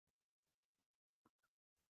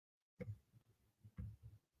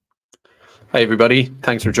Hi, everybody.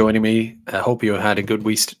 Thanks for joining me. I hope you had a good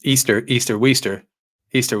Easter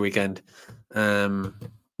weekend. Um,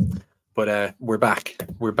 but we're back.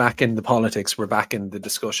 We're back in the politics. We're back in the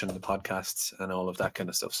discussion, the podcasts, and all of that kind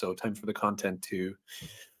of stuff. So, time for the content to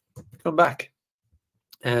come back.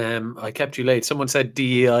 I kept you late. Someone said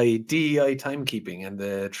DEI timekeeping in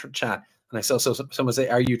the chat, and I saw someone say,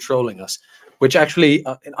 "Are you trolling us?" Which actually,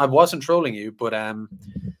 I wasn't trolling you, but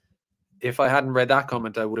if I hadn't read that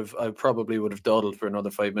comment, I probably would have dawdled for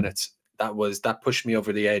another 5 minutes. That pushed me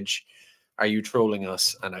over the edge. Are you trolling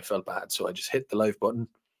us? And I felt bad, so I just hit the live button,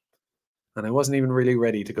 and I wasn't even really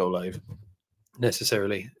ready to go live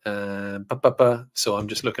necessarily. So I'm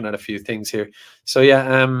just looking at a few things here. So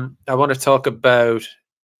yeah, I want to talk about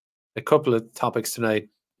a couple of topics tonight.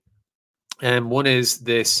 One is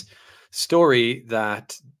this story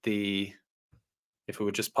that if it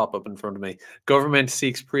would just pop up in front of me, government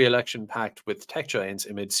seeks pre-election pact with tech giants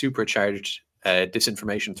amid supercharged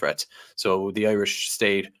disinformation threats. So the Irish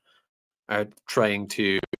state are trying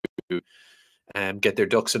to get their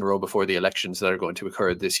ducks in a row before the elections that are going to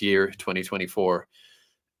occur this year, 2024.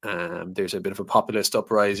 There's a bit of a populist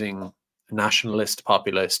uprising, nationalist,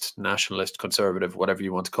 conservative, whatever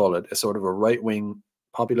you want to call it, a sort of a right-wing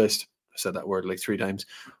populist, I said that word like 3 times,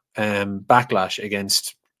 backlash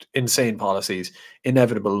against insane policies,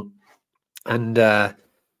 inevitable. And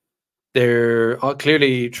they're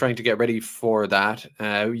clearly trying to get ready for that.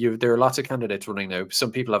 There are lots of candidates running now.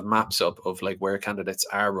 Some people have maps up of like where candidates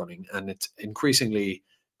are running, and it's increasingly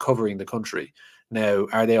covering the country. Now,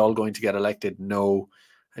 are they all going to get elected? No.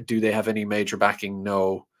 Do they have any major backing?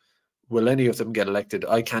 No. Will any of them get elected?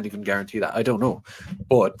 I can't even guarantee that. I don't know.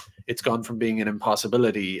 But it's gone from being an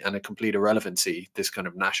impossibility and a complete irrelevancy, this kind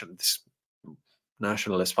of nationalist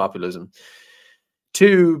populism,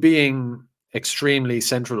 to being extremely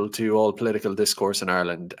central to all political discourse in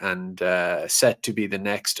Ireland and set to be the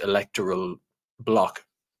next electoral bloc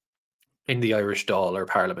in the Irish Dáil or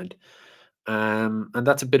Parliament. And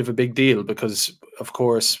that's a bit of a big deal because, of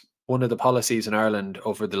course, one of the policies in Ireland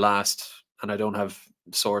over the last, and I don't have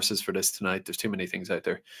sources for this tonight, there's too many things out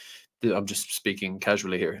there. I'm just speaking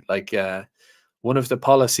casually here. Like one of the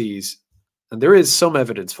policies, and there is some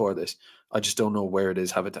evidence for this, I just don't know where it is,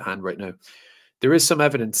 have it to hand right now. There is some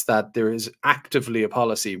evidence that there is actively a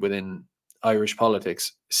policy within Irish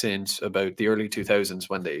politics since about the early 2000s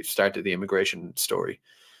when they started the immigration story.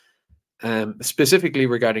 Specifically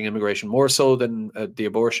regarding immigration, more so than the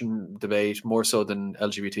abortion debate, more so than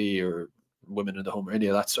LGBT or women in the home or any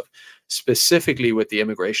of that stuff. Specifically with the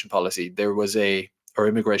immigration policy, or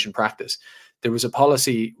immigration practice, there was a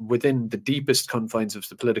policy within the deepest confines of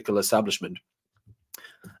the political establishment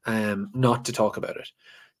not to talk about it.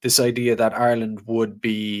 This idea that Ireland would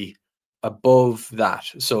be above that.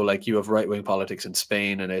 So like you have right-wing politics in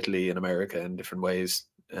Spain and Italy and America in different ways,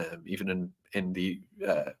 even in the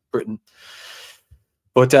Britain.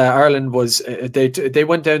 But Ireland was, they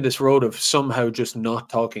went down this road of somehow just not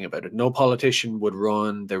talking about it. No politician would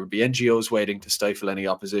run. There would be NGOs waiting to stifle any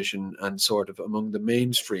opposition, and sort of among the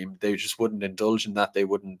mainstream, they just wouldn't indulge in that. They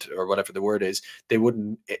wouldn't, or whatever the word is, they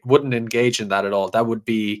wouldn't engage in that at all. That would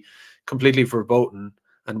be completely verboten,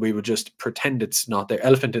 and we would just pretend it's not there.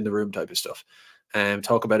 Elephant in the room type of stuff.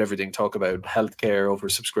 Talk about everything. Talk about healthcare over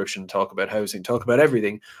subscription. Talk about housing. Talk about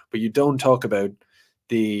everything, but you don't talk about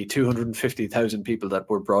the 250,000 people that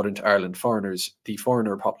were brought into Ireland, foreigners. The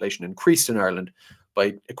foreigner population increased in Ireland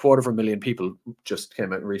by 250,000 people. Just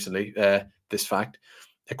came out recently, this fact.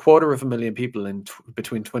 250,000 people in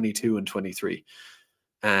between 22 and 23.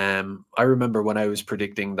 I remember when I was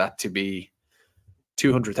predicting that to be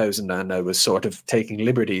 200,000, and I was sort of taking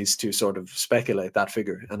liberties to sort of speculate that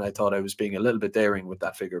figure, and I thought I was being a little bit daring with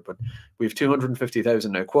that figure. But we have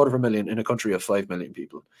 250,000 now, 250,000 in a country of 5 million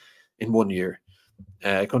people in 1 year.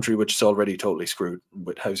 A country which is already totally screwed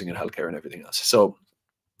with housing and healthcare and everything else. So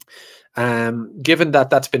given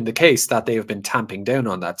that that's been the case, that they have been tamping down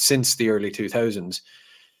on that since the early 2000s,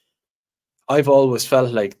 I've always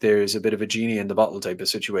felt like there's a bit of a genie in the bottle type of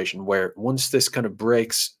situation where once this kind of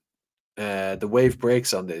breaks, the wave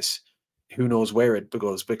breaks on this, who knows where it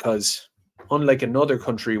goes, because unlike another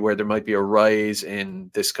country where there might be a rise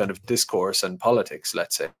in this kind of discourse and politics,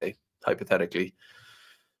 let's say, hypothetically,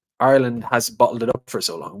 Ireland has bottled it up for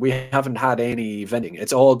so long. We haven't had any venting.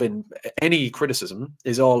 It's all been, any criticism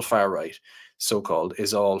is all far right, so-called,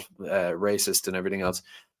 is all racist and everything else,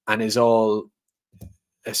 and is all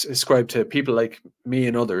ascribed to people like me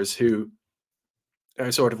and others who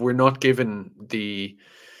are sort of, we're not given the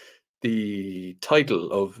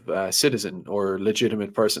title of citizen or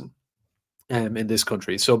legitimate person. in this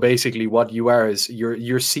country. So basically, what you are is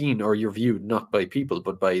you're seen or you're viewed not by people,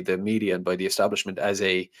 but by the media and by the establishment as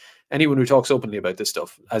anyone who talks openly about this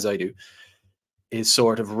stuff, as I do, is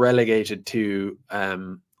sort of relegated to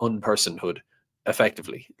unpersonhood,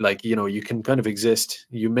 effectively. Like, you know, you can kind of exist.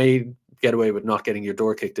 You may get away with not getting your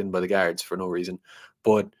door kicked in by the guards for no reason,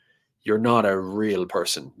 but you're not a real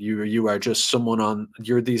person. You are just someone on.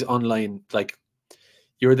 You're these online, like,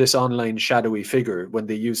 you're this online shadowy figure. When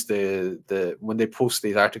they use when they post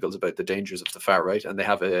these articles about the dangers of the far right, and they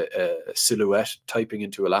have a silhouette typing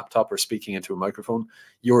into a laptop or speaking into a microphone,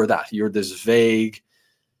 you're that. You're this vague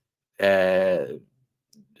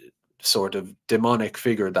sort of demonic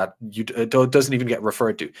figure that doesn't even get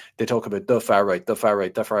referred to. They talk about the far right, the far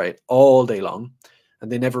right, the far right all day long,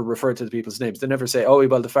 and they never refer to the people's names. They never say, "Oh,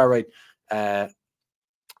 well, the far right."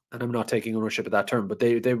 And I'm not taking ownership of that term, but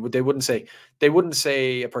they wouldn't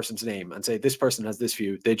say a person's name and say this person has this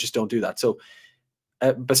view. They just don't do that. So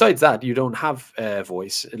besides that, you don't have a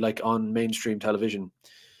voice like on mainstream television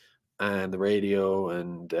and the radio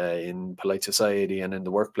and in polite society and in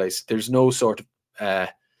the workplace. There's no sort of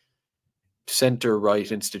center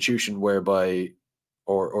right institution whereby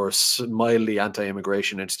or mildly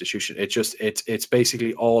anti-immigration institution. It's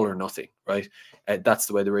basically all or nothing, right? That's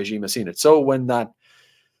the way the regime has seen it. So when that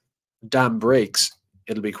dam breaks,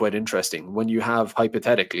 it'll be quite interesting when you have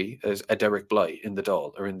hypothetically a Derek Bly in the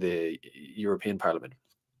Dáil or in the European Parliament,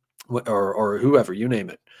 or whoever, you name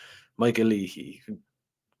it, Michael Leahy,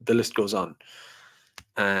 the list goes on,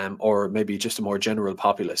 or maybe just a more general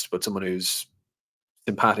populist, but someone who's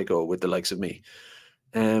simpatico with the likes of me.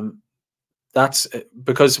 That's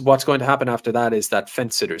because what's going to happen after that is that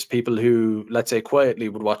fence sitters, people who, let's say, quietly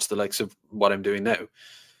would watch the likes of what I'm doing now,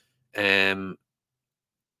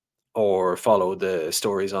 or follow the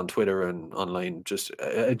stories on Twitter and online, just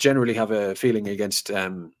generally have a feeling against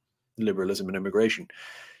liberalism and immigration.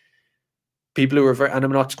 People who are and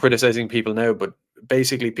I'm not criticizing people now, but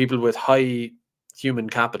basically people with high human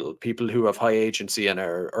capital, people who have high agency and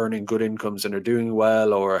are earning good incomes and are doing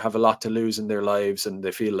well or have a lot to lose in their lives, and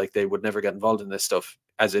they feel like they would never get involved in this stuff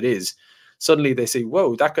as it is. Suddenly they say,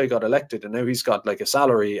 whoa, that guy got elected and now he's got like a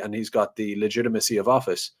salary and he's got the legitimacy of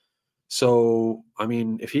office. So, I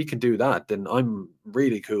mean, if he can do that, then I'm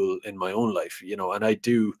really cool in my own life, you know, and I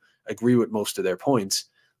do agree with most of their points.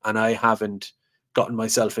 And I haven't gotten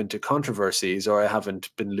myself into controversies or I haven't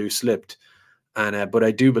been loose-lipped. And but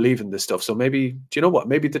I do believe in this stuff. So maybe, do you know what?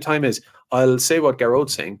 Maybe the time is, I'll say what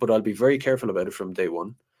Garrod's saying, but I'll be very careful about it from day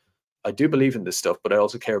one. I do believe in this stuff, but I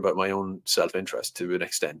also care about my own self-interest to an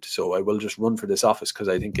extent. So I will just run for this office because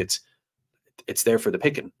I think it's there for the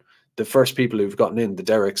picking. The first people who've gotten in, the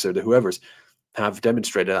Derricks or the whoever's, have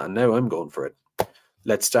demonstrated that, and now I'm going for it.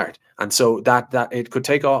 Let's start. And so that it could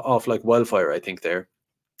take off like wildfire, I think, there.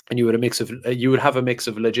 And you would have a mix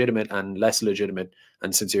of legitimate and less legitimate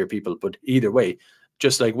and sincere people. But either way,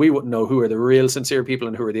 just like we wouldn't know who are the real sincere people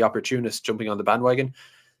and who are the opportunists jumping on the bandwagon,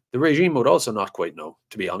 the regime would also not quite know,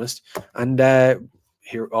 to be honest. And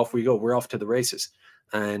here off we go. We're off to the races.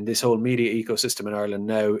 And this whole media ecosystem in Ireland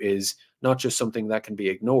now is not just something that can be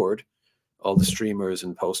ignored. All the streamers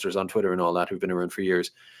and posters on Twitter and all that who've been around for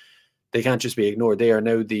years, they can't just be ignored. They are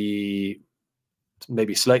now the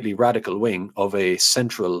maybe slightly radical wing of a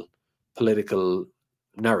central political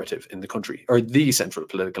narrative in the country, or the central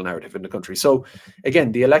political narrative in the country. So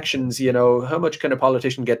again, the elections, you know, how much can a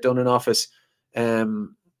politician get done in office?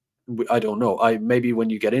 I don't know. Maybe when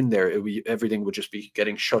you get in there, everything would just be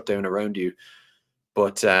getting shut down around you.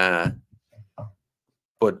 But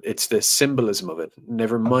it's the symbolism of it.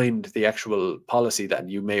 Never mind the actual policy that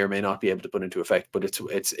you may or may not be able to put into effect. But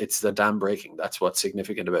it's the dam breaking. That's what's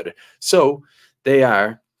significant about it. So they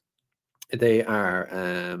are. Just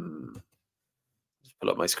pull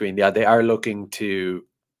up my screen. Yeah, they are looking to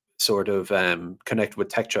sort of connect with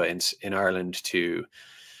tech giants in Ireland to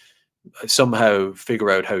somehow figure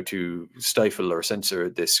out how to stifle or censor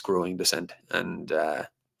this growing dissent. And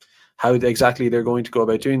how exactly they're going to go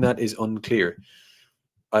about doing that is unclear.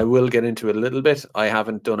 I will get into it a little bit. I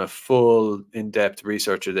haven't done a full in-depth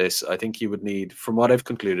research of this. I think you would need, from what I've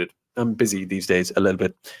concluded, I'm busy these days a little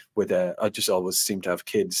bit with, I just always seem to have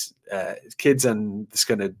kids. Kids and this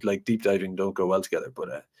kind of like deep diving don't go well together.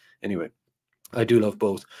 But anyway, I do love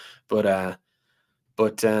both. But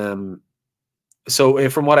so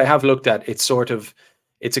from what I have looked at, it's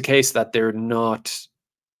a case that they're not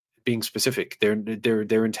being specific.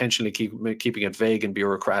 They're intentionally keeping it vague and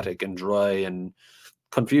bureaucratic and dry and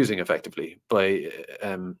confusing, effectively, by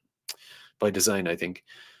design, I think.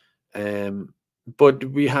 But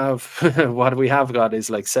we have what we have got is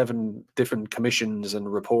like 7 different commissions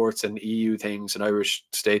and reports and EU things and Irish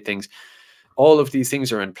state things all of these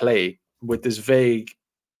things are in play with this vague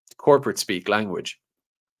corporate speak language.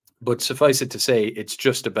 But suffice it to say, it's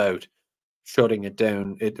just about shutting it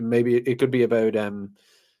down. Maybe it could be about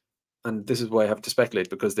and this is why I have to speculate,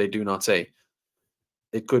 because they do not say.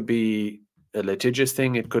 It could be a litigious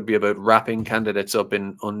thing. It could be about wrapping candidates up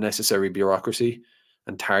in unnecessary bureaucracy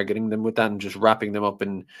and targeting them with that, and just wrapping them up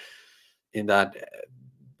in that,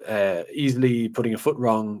 easily putting a foot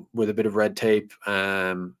wrong with a bit of red tape,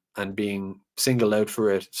 and being singled out for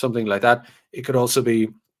it, something like that. It could also be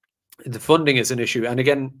the funding is an issue. And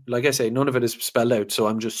again, like I say, none of it is spelled out. So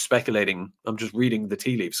I'm just speculating. I'm just reading the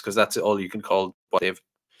tea leaves, because that's all you can call what they've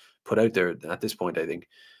put out there at this point, I think.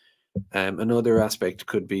 Another aspect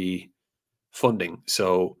could be funding.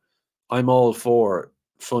 So I'm all for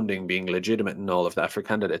funding being legitimate and all of that for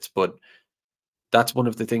candidates, but that's one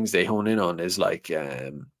of the things they hone in on, is like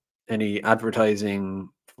any advertising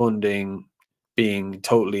funding being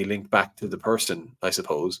totally linked back to the person, I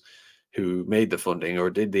suppose, who made the funding or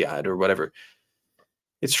did the ad or whatever.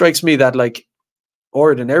 It strikes me that, like,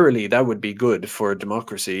 ordinarily that would be good for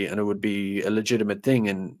democracy, and it would be a legitimate thing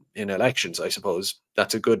in elections, I suppose.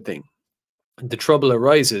 That's a good thing. The trouble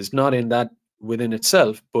arises not in that within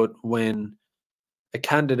itself, but when a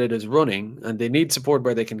candidate is running and they need support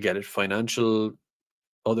where they can get it, financial,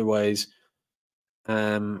 otherwise,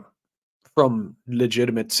 from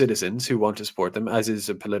legitimate citizens who want to support them, as is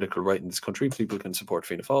a political right in this country. People can support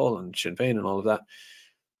Fianna Fáil and Sinn Féin and all of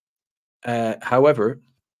that. However,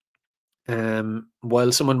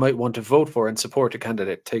 while someone might want to vote for and support a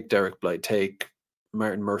candidate, take Derek Blyth, take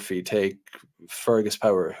Martin Murphy, take Fergus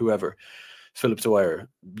Power, whoever, Philip Dwyer,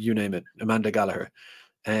 you name it, Amanda Gallagher.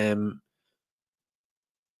 If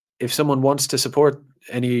someone wants to support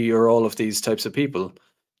any or all of these types of people,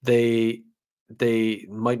 they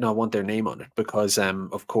might not want their name on it, because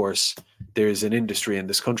of course there's an industry in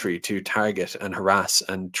this country to target and harass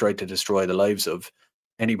and try to destroy the lives of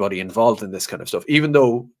anybody involved in this kind of stuff, even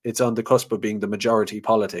though it's on the cusp of being the majority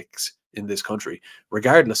politics in this country.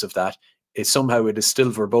 Regardless of that, it is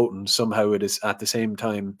still verboten. Somehow it is at the same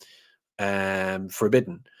time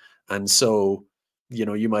forbidden. And so, you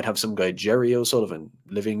know, you might have some guy, Jerry O'Sullivan,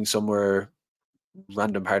 living somewhere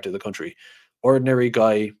random part of the country. Ordinary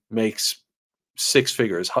guy, makes six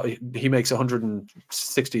figures. He makes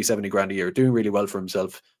 160, 70 grand a year, doing really well for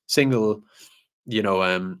himself. Single, you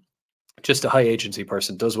know, just a high agency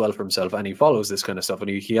person, does well for himself, and he follows this kind of stuff, and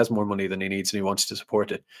he has more money than he needs, and he wants to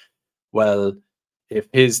support it. Well, if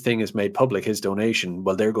his thing is made public, his donation,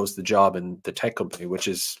 well, there goes the job in the tech company, which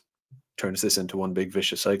turns this into one big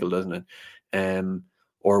vicious cycle, doesn't it?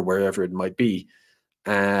 Or wherever it might be.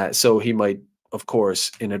 So he might, of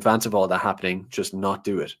course, in advance of all that happening, just not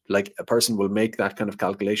do it. Like, a person will make that kind of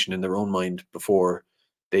calculation in their own mind before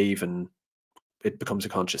it becomes a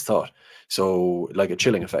conscious thought. So, like a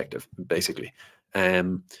chilling effect, basically.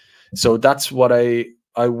 So that's what I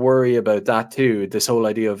worry about that too. This whole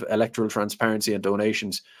idea of electoral transparency and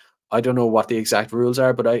donations. I don't know what the exact rules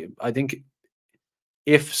are, but I think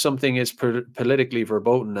if something is politically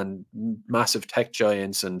verboten, and massive tech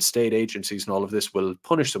giants and state agencies and all of this will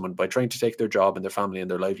punish someone by trying to take their job and their family and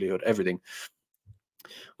their livelihood, everything,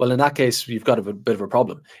 well, in that case, you've got a bit of a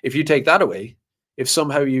problem. If you take that away, if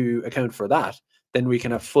somehow you account for that, then we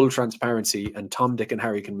can have full transparency, and Tom, Dick, and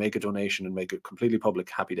Harry can make a donation and make it completely public.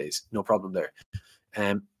 Happy days, no problem there.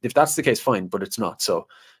 If that's the case, fine, but it's not. So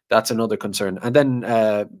that's another concern. And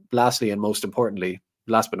then lastly, and most importantly,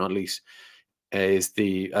 last but not least, is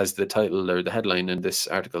as the title or the headline in this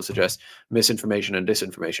article suggests, misinformation and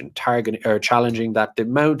disinformation, targeting or challenging that the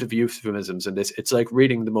amount of euphemisms in this. It's like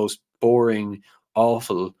reading the most boring,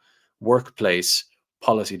 awful workplace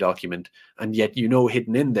policy document, and yet, you know,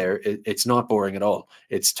 hidden in there, it's not boring at all.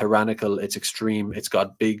 It's tyrannical, it's extreme, it's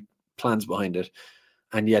got big plans behind it,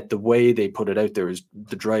 and yet the way they put it out there is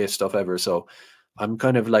the driest stuff ever. So I'm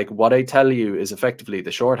kind of like, what I tell you is effectively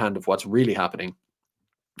the shorthand of what's really happening.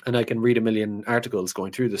 And I can read a million articles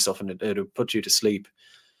going through this stuff, and it'll put you to sleep,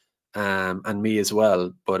 and me as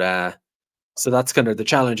well. But so that's kind of the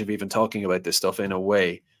challenge of even talking about this stuff in a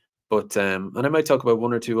way. But and I might talk about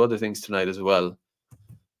one or two other things tonight as well.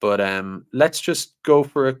 But let's just go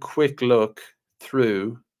for a quick look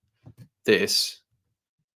through this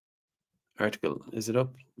article. Is it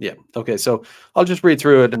up? Yeah. Okay. So I'll just read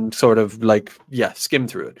through it and sort of like, yeah, skim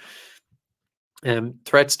through it.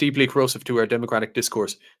 Threats deeply corrosive to our democratic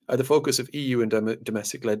discourse are the focus of EU and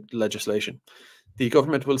domestic legislation. The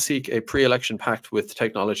government will seek a pre-election pact with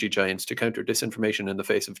technology giants to counter disinformation in the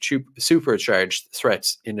face of supercharged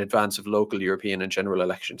threats in advance of local, European and general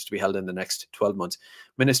elections to be held in the next 12 months.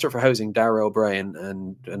 Minister for Housing Darragh O'Brien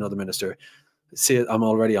and another minister see, I'm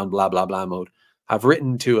already on blah, blah, blah mode, have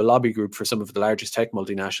written to a lobby group for some of the largest tech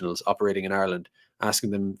multinationals operating in Ireland,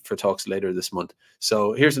 asking them for talks later this month.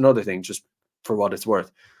 So here's another thing, just for what it's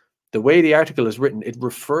worth. The way the article is written, it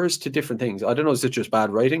refers to different things. I don't know, is it just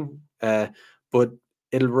bad writing? But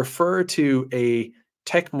it'll refer to a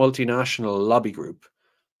tech multinational lobby group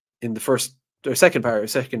in the first or second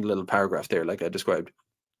little paragraph there, like I described.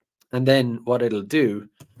 And then what it'll do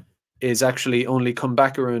is actually only come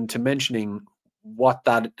back around to mentioning what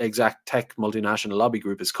that exact tech multinational lobby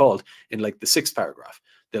group is called in like the 6th paragraph.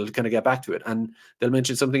 They'll kind of get back to it, and they'll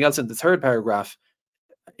mention something else in the 3rd paragraph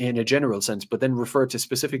in a general sense, but then refer to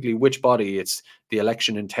specifically which body. It's the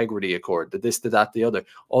Election Integrity Accord, the this, the that, the other,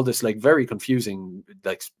 all this like very confusing,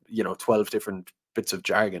 like, 12 different bits of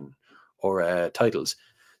jargon or titles.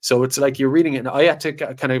 So it's like you're reading it, and I had to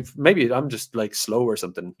kind of, maybe I'm just like slow or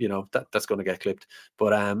something, that's going to get clipped.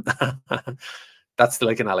 But that's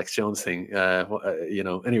like an Alex Jones thing,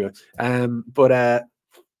 anyway. But I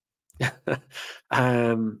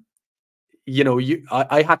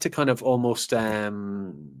had to kind of almost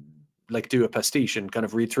like do a pastiche and kind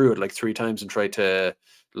of read through it like 3 times and try to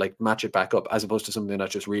like match it back up, as opposed to something that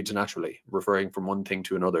just reads naturally, referring from one thing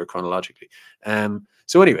to another chronologically.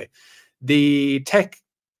 So anyway, the tech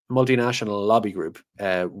multinational lobby group,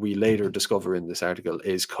 we later discover in this article,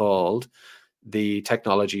 is called the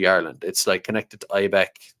Technology Ireland. It's like connected to IBEC,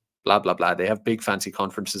 blah, blah, blah. They have big fancy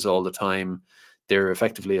conferences all the time. They're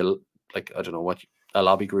effectively like, I don't know what, a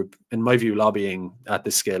lobby group. In my view, lobbying at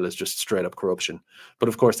this scale is just straight up corruption. But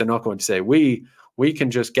of course, they're not going to say, we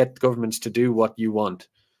can just get governments to do what you want,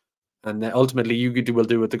 and then ultimately you will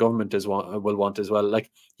do what the government will want as well.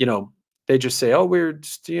 Like, they just say, oh, we're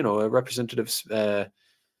just, representatives,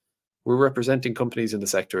 we're representing companies in the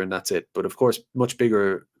sector, and that's it. But of course, much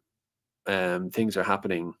bigger things are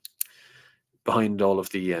happening behind all of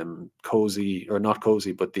the cozy, or not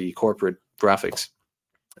cozy, but the corporate graphics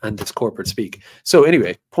and this corporate speak. So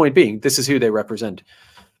anyway, point being, this is who they represent.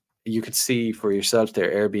 You could see for yourself there: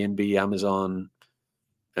 Airbnb, Amazon,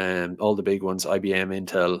 all the big ones, IBM,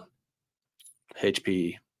 Intel,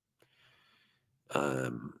 HP,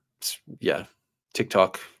 yeah,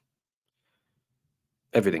 TikTok,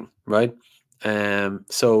 everything, right?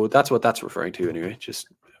 So that's what that's referring to anyway, just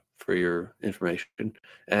for your information.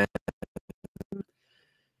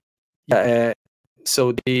 Yeah,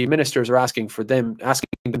 so the ministers are asking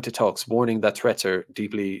them to talks, warning that threats are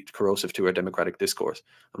deeply corrosive to our democratic discourse.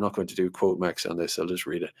 I'm not going to do quote marks on this, I'll just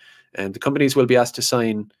read it. And the companies will be asked to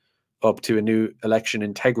sign up to a new election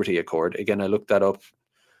integrity accord. Again, I looked that up.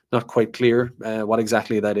 Not quite clear what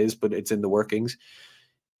exactly that is, but it's in the workings.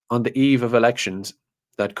 On the eve of elections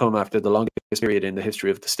that come after the longest period in the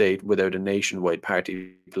history of the state without a nationwide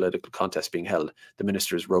party political contest being held, the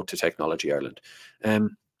ministers wrote to Technology Ireland.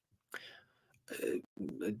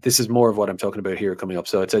 This is more of what I'm talking about here coming up.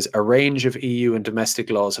 So it says, a range of EU and domestic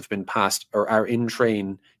laws have been passed or are in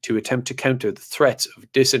train to attempt to counter the threats of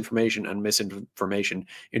disinformation and misinformation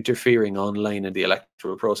interfering online in the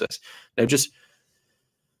electoral process. Now, just,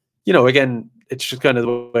 again, it's just kind of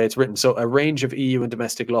the way it's written. So a range of EU and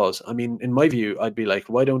domestic laws. I mean, in my view, I'd be like,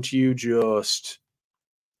 why don't you just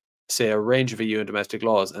say a range of EU and domestic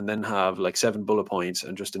laws and then have like 7 bullet points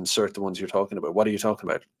and just insert the ones you're talking about? What are you talking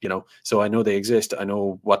about? So I know they exist. I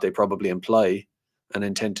know what they probably imply and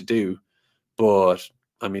intend to do. But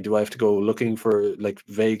I mean, do I have to go looking for like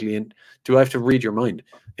vaguely, and do I have to read your mind?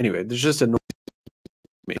 Anyway, there's just a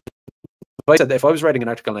if I was writing an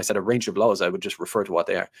article and I said a range of laws, I would just refer to what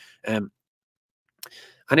they are. And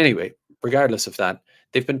anyway, regardless of that,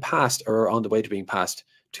 they've been passed or are on the way to being passed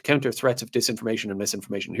to counter threats of disinformation and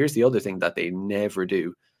misinformation. Here's the other thing that they never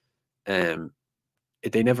do.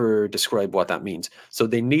 They never describe what that means. So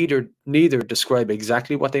they neither describe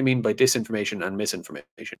exactly what they mean by disinformation and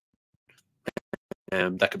misinformation.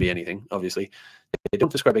 That could be anything, obviously. They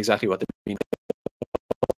don't describe exactly what they mean.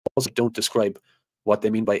 They also don't describe what they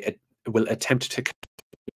mean by will attempt to counter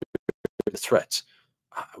the threats.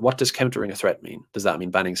 What does countering a threat mean? Does that mean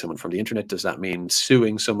banning someone from the internet? Does that mean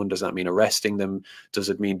suing someone? Does that mean arresting them? Does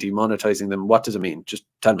it mean demonetizing them? What does it mean? Just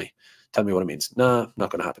tell me what it means. No, not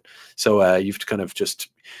going to happen. So you've to kind of just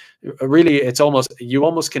really, it's almost, you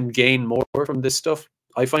almost can gain more from this stuff,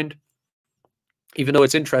 I find, even though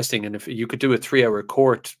it's interesting. And if you could do a 3-hour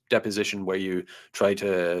court deposition where you try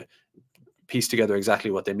to piece together exactly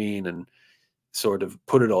what they mean and sort of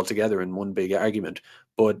put it all together in one big argument.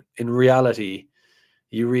 But in reality,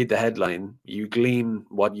 you read the headline, you glean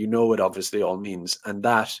what you know it obviously all means, and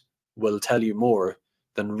that will tell you more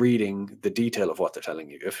than reading the detail of what they're telling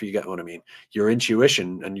you, if you get what I mean. Your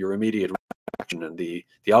intuition and your immediate reaction and the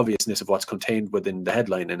obviousness of what's contained within the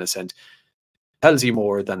headline, in a sense, tells you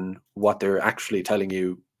more than what they're actually telling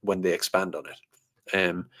you when they expand on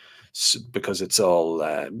it, because it's all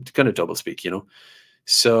kind of doublespeak, you know.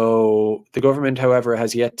 So the government, however,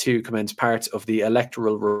 has yet to commence parts of the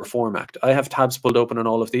Electoral Reform Act. I have tabs pulled open on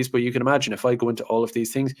all of these, but you can imagine if I go into all of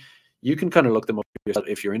these things, you can kind of look them up yourself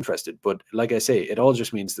if you're interested. But like I say, it all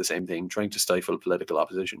just means the same thing, trying to stifle political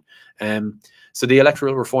opposition. So the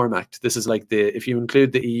Electoral Reform Act, this is like if you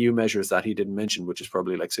include the EU measures that he didn't mention, which is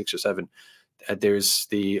probably like 6 or 7, there's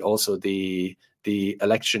also the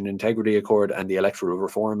Election Integrity Accord and the Electoral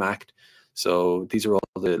Reform Act. So these are all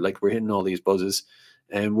we're hitting all these buzzes,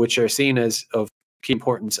 which are seen as of key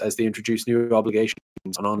importance as they introduce new obligations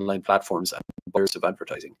on online platforms and buyers of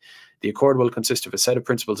advertising. The accord will consist of a set of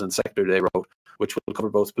principles and sector they wrote, which will cover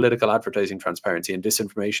both political advertising transparency and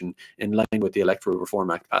disinformation in line with the Electoral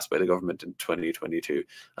Reform Act passed by the government in 2022,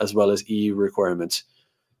 as well as EU requirements,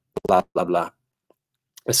 blah, blah, blah.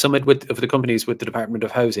 A summit of the companies with the Department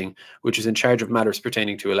of Housing, which is in charge of matters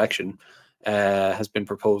pertaining to election, has been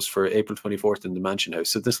proposed for April 24th in the Mansion House.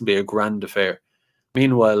 So this will be a grand affair.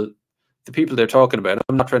 Meanwhile, the people they're talking about,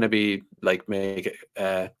 I'm not trying to be like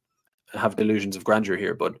have delusions of grandeur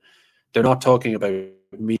here, but they're not talking about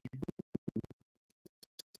me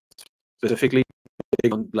specifically,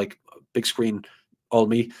 like big screen, all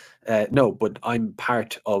me. No, but I'm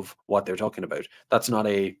part of what they're talking about. That's not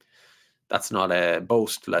a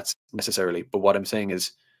boast, let's necessarily. But what I'm saying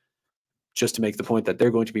is, just to make the point that they're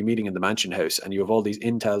going to be meeting in the Mansion House, and you have all these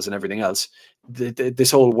intels and everything else.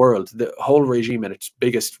 This whole world, the whole regime in its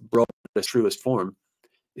biggest, broadest, truest form,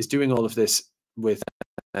 is doing all of this with,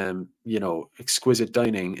 you know, exquisite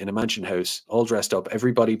dining in a mansion house, all dressed up,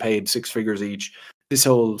 everybody paid 6 figures each. This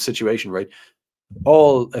whole situation, right?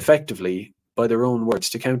 All effectively, by their own words,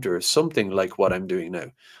 to counter something like what I'm doing now.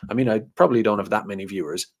 I mean, I probably don't have that many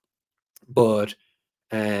viewers, but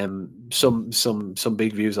some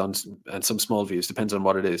big views on and some small views, depends on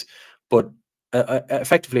what it is. But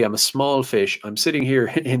effectively, I'm a small fish. I'm sitting here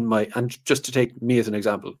in my, and just to take me as an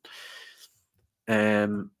example,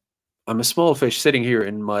 I'm a small fish sitting here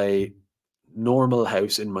in my normal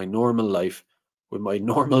house, in my normal life, with my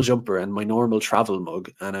normal jumper and my normal travel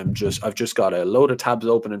mug, and I've just got a load of tabs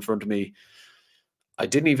open in front of me. I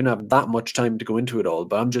didn't even have that much time to go into it all,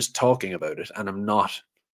 but I'm just talking about it, and I'm not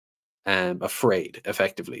afraid.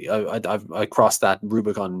 Effectively, I crossed that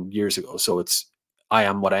Rubicon years ago, so I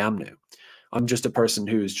am what I am now. I'm just a person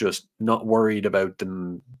who's just not worried about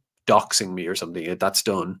them doxing me or something. That's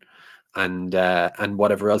done, and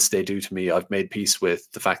whatever else they do to me, I've made peace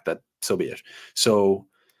with the fact that so be it. So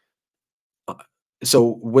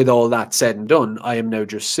with all that said and done, I am now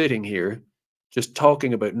just sitting here, just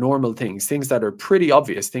talking about normal things that are pretty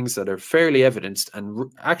obvious, things that are fairly evidenced,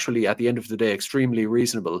 and actually at the end of the day extremely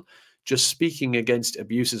reasonable, just speaking against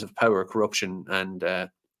abuses of power, corruption, and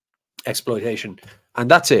exploitation,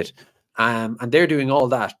 and that's it. And they're doing all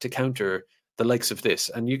that to counter the likes of this,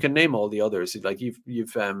 and you can name all the others. Like you've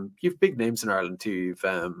big names in Ireland too.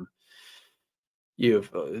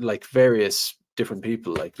 You've like various different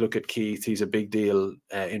people. Like look at Keith; he's a big deal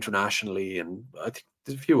internationally, and I think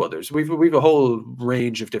there's a few others. We've a whole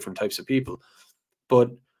range of different types of people, but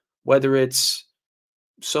whether it's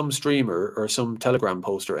some streamer or some Telegram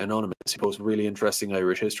poster, anonymous, who posts really interesting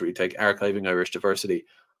Irish history, take archiving Irish diversity,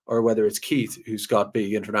 or whether it's Keith, who's got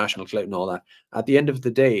big international clout and all that, at the end of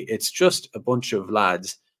the day, it's just a bunch of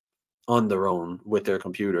lads on their own with their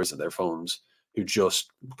computers and their phones who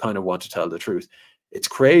just kind of want to tell the truth. It's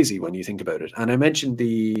crazy when you think about it. And I mentioned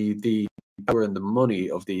the power and the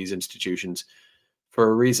money of these institutions for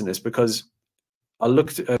a reason, is because I'll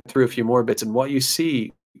look through a few more bits, and what you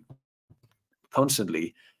see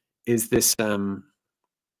constantly is this. I'm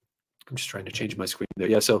just trying to change my screen there.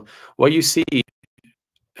 Yeah, so what you see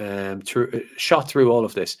shot through all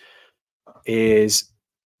of this is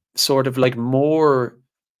sort of like more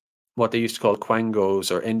what they used to call quangos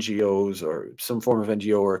or NGOs or some form of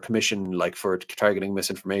NGO or commission, like for targeting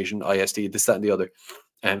misinformation, ISD, this, that, and the other.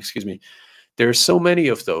 Excuse me. There are so many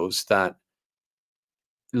of those that,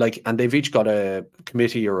 like, and they've each got a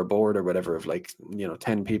committee or a board or whatever of, like, you know,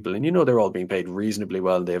 10 people, and you know they're all being paid reasonably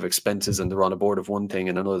well. They have expenses and they're on a board of one thing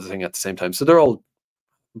and another thing at the same time, so they're all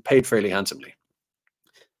paid fairly handsomely.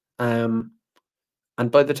 And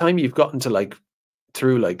by the time you've gotten to like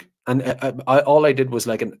through like, and all I did was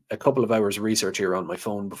like a couple of hours research here on my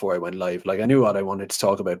phone before I went live. Like I knew what I wanted to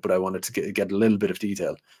talk about, but I wanted to get a little bit of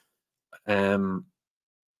detail,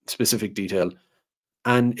 specific detail.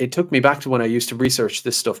 And it took me back to when I used to research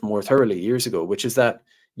this stuff more thoroughly years ago, which is that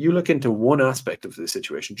you look into one aspect of the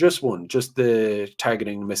situation, just one, just the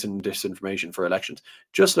targeting mis and disinformation for elections.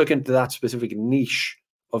 Just look into that specific niche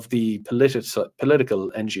the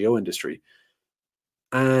political NGO industry,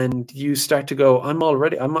 and you start to go, I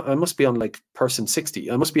must be on like person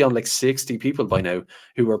 60. I must be on like 60 people by now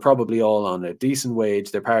who are probably all on a decent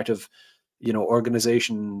wage. They're part of, you know,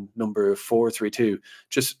 organization number 432.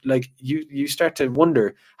 Just like you start to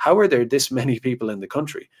wonder, how are there this many people in the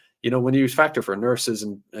country? You know, when you factor for nurses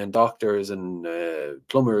and doctors and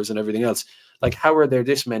plumbers and everything else, like how are there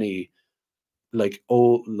this many like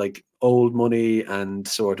old money and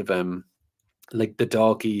sort of like the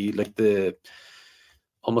doggy, like the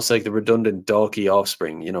almost like the redundant doggy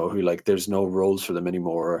offspring, you know, who like there's no roles for them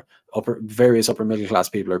anymore. Various upper middle class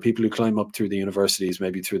people, or people who climb up through the universities,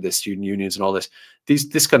 maybe through the student unions and all this.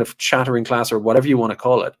 This kind of chattering class, or whatever you want to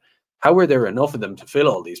call it. How are there enough of them to fill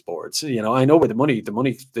all these boards? You know, I know where the money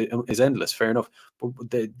is endless, fair enough, but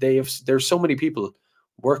there's so many people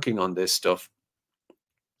working on this stuff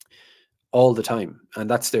all the time, and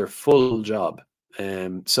that's their full job.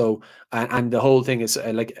 So and the whole thing is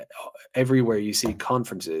like everywhere you see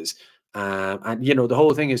conferences, and you know the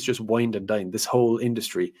whole thing is just wind and dine. This whole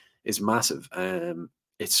industry is massive.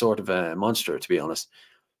 It's sort of a monster, to be honest.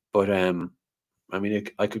 But I mean,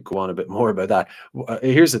 I could go on a bit more about that.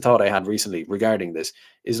 Here's the thought I had recently regarding this: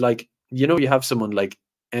 is like, you know, you have someone like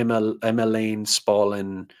Emma Lane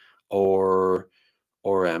Spaulding, or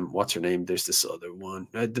what's her name? There's this other one.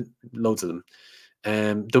 Loads of them.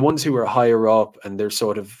 The ones who are higher up, and they're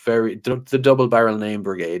sort of the double barrel name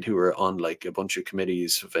brigade, who are on like a bunch of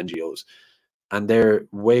committees of NGOs, and their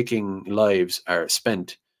waking lives are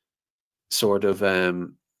spent sort of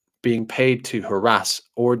being paid to harass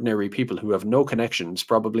ordinary people who have no connections,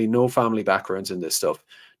 probably no family backgrounds in this stuff,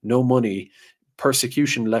 no money,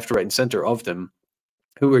 persecution left, right, and center of them,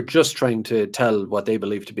 who are just trying to tell what they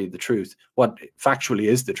believe to be the truth, what factually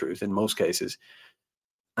is the truth in most cases.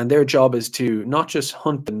 And their job is to not just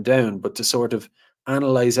hunt them down, but to sort of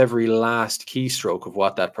analyze every last keystroke of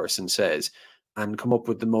what that person says and come up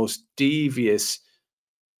with the most devious,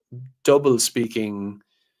 double speaking,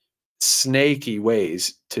 snaky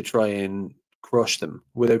ways to try and crush them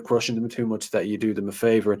without crushing them too much that you do them a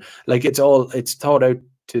favor. Like it's thought out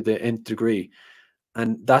to the nth degree.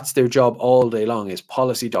 And that's their job all day long, is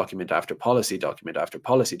policy document after policy document after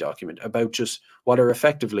policy document about just what are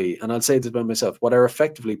effectively, and I'll say this about myself, what are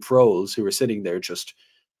effectively proles who are sitting there just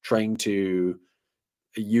trying to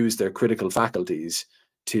use their critical faculties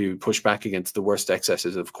to push back against the worst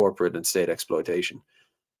excesses of corporate and state exploitation.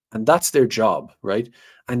 And that's their job, right?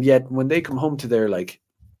 And yet when they come home to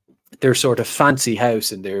their sort of fancy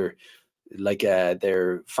house and their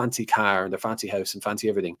fancy car and their fancy house and fancy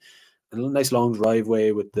everything, a nice long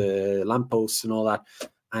driveway with the lampposts and all that.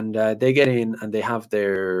 And they get in and they have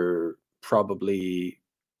their probably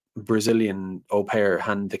Brazilian au pair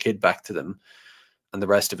hand the kid back to them and the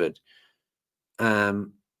rest of it.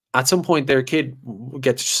 At some point, their kid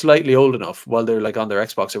gets slightly old enough while they're like on their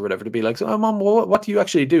Xbox or whatever to be like, "So, Mom, what do you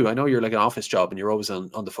actually do? I know you're like an office job and you're always on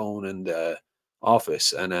the phone and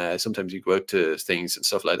office, and sometimes you go out to things and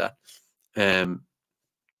stuff like that.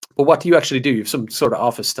 But what do you actually do? You have some sort of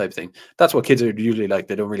office type thing." That's what kids are usually like.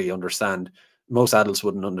 They don't really understand. Most adults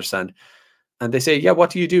wouldn't understand. And they say, "Yeah, what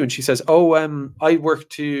do you do?" And she says, "Oh, I work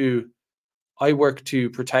to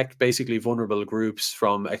protect basically vulnerable groups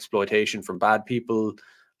from exploitation from bad people,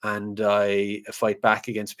 and I fight back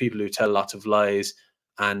against people who tell lots of lies.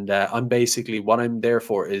 And I'm basically, what I'm there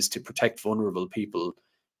for is to protect vulnerable people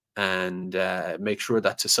and make sure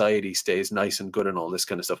that society stays nice and good and all this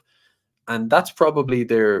kind of stuff." And that's probably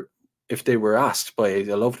if they were asked by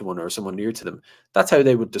a loved one or someone near to them, that's how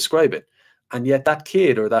they would describe it. And yet that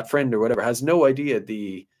kid or that friend or whatever has no idea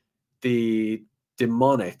the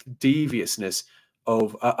demonic deviousness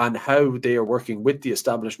of and how they are working with the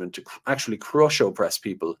establishment to actually crush oppressed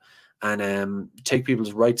people and take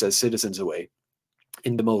people's rights as citizens away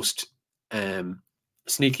in the most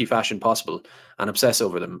sneaky fashion possible, and obsess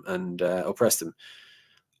over them and oppress them.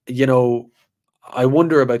 You know, I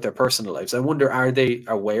wonder about their personal lives. I wonder, are they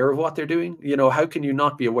aware of what they're doing? You know, how can you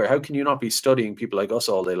not be aware? How can you not be studying people like us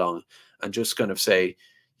all day long and just kind of say,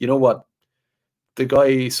 you know what, the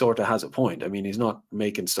guy sort of has a point. I mean, he's not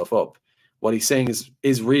making stuff up. What he's saying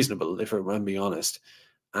is reasonable, if I'm being honest.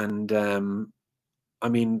 And I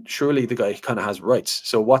mean, surely the guy kind of has rights.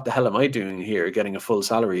 So what the hell am I doing here, getting a full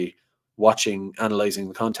salary, watching, analyzing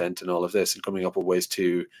the content and all of this, and coming up with ways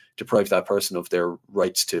to deprive that person of their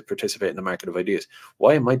rights to participate in the market of ideas?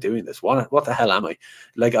 Why am I doing this? What the hell am I?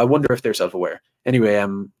 Like, I wonder if they're self-aware. Anyway,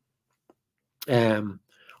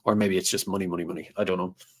 or maybe it's just money. I don't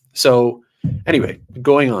know. So anyway,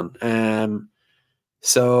 going on.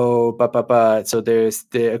 So there's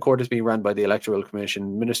a court is being run by the Electoral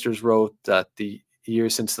Commission. Ministers wrote that the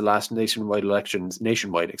years since the last nationwide, elections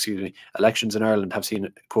in Ireland have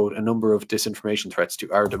seen, quote, a number of disinformation threats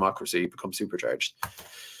to our democracy become supercharged.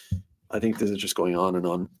 I think this is just going on and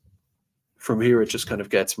on. From here, it just kind of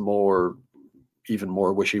gets even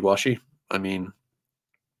more wishy-washy. I mean,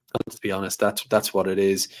 let's be honest, that's what it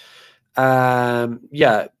is.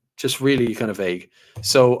 Yeah, just really kind of vague.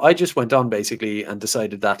 So I just went on basically and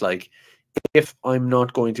decided that, like, if I'm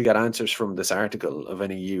not going to get answers from this article of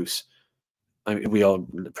any use, I mean, we all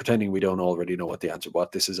pretending we don't already know what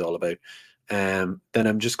this is all about, then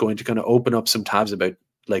I'm just going to kind of open up some tabs about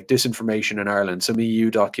like disinformation in Ireland, some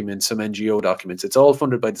EU documents, some NGO documents. It's all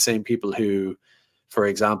funded by the same people who, for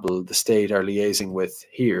example, the state are liaising with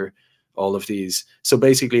here, all of these. So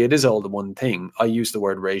basically it is all the one thing. I use the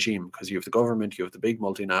word regime because you have the government, you have the big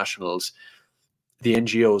multinationals, the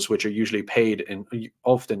NGOs, which are usually paid in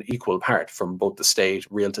often equal part from both the state,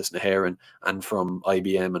 Rialtas na hÉireann, and from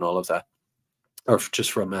IBM and all of that, or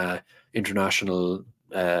just from international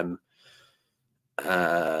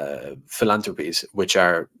philanthropies, which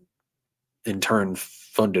are in turn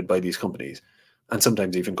funded by these companies and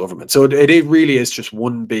sometimes even government. So it really is just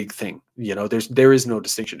one big thing. You know, there is no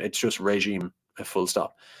distinction. It's just regime, full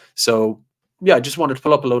stop. So yeah, I just wanted to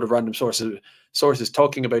pull up a load of random sources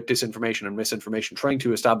talking about disinformation and misinformation, trying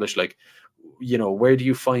to establish, like, you know, where do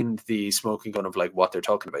you find the smoking gun of like what they're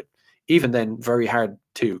talking about? Even then, very hard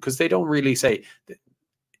to, because they don't really say,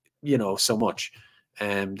 you know, so much.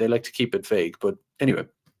 They like to keep it vague. But anyway,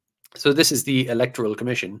 so this is the Electoral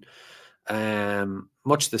Commission.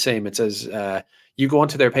 Much the same. It says you go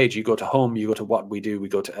onto their page, you go to home, you go to what we do, we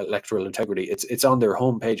go to electoral integrity. It's on their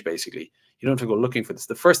home page basically. You don't have to go looking for this.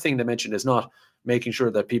 The first thing they mention is not making sure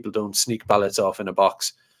that people don't sneak ballots off in a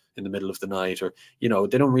box in the middle of the night, or, you know,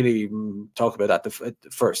 they don't really talk about that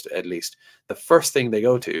first. At least the first thing they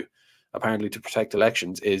go to, apparently, to protect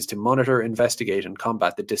elections is to monitor, investigate, and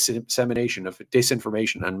combat the dissemination of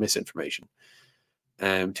disinformation and misinformation.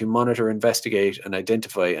 To monitor, investigate, and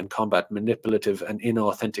identify and combat manipulative and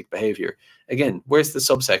inauthentic behavior. Again, where's the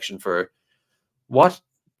subsection for what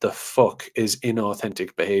the fuck is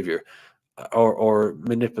inauthentic behavior or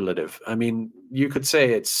manipulative? I mean, you could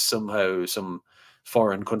say it's somehow some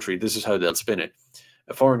foreign country. This is how they'll spin it.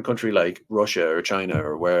 A foreign country like Russia or China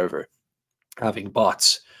or wherever, having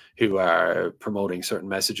bots who are promoting certain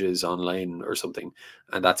messages online or something,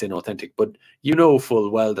 and that's inauthentic. But you know full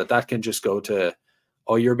well that that can just go to,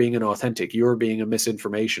 oh, you're being inauthentic, you're being a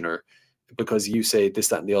misinformationer because you say this,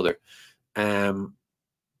 that, and the other.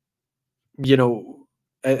 You know,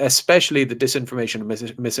 especially the disinformation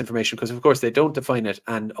and misinformation, because of course they don't define it.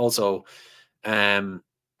 And also,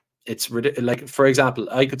 it's like, for example,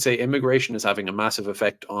 I could say immigration is having a massive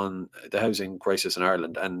effect on the housing crisis in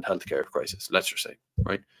Ireland and healthcare crisis, let's just say,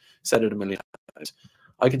 right? Said it a million times.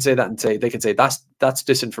 I can say that and say, they can say that's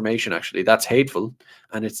disinformation, actually. That's hateful,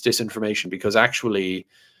 and it's disinformation because actually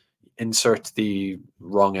insert the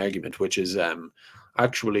wrong argument, which is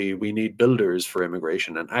actually we need builders for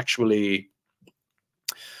immigration, and actually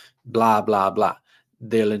blah, blah, blah.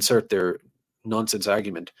 They'll insert their nonsense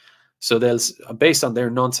argument. So they'll, based on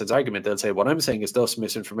their nonsense argument, they'll say what I'm saying is thus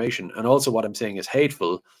misinformation, and also what I'm saying is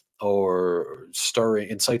hateful or stirring,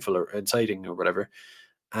 insightful or inciting or whatever.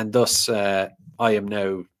 And thus, I am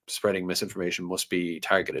now spreading misinformation, must be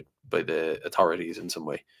targeted by the authorities in some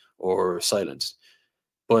way or silenced.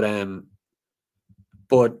 But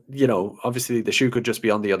you know, obviously the shoe could just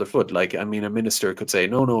be on the other foot. Like, I mean, a minister could say,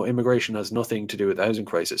 no, immigration has nothing to do with the housing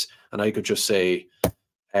crisis, and I could just say,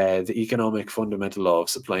 the economic fundamental law of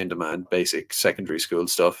supply and demand, basic secondary school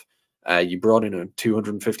stuff. You brought in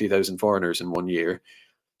 250,000 foreigners in 1 year,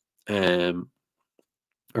 or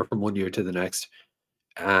from 1 year to the next.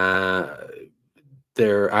 I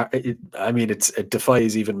mean, it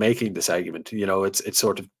defies even making this argument. You know, it's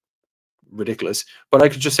sort of ridiculous. But I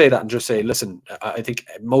could just say that and just say, listen, I think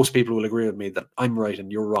most people will agree with me that I'm right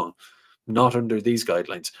and you're wrong. Not under these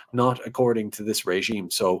guidelines, not according to this regime.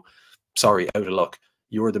 So, sorry, out of luck.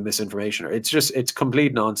 You're the misinformationer. It's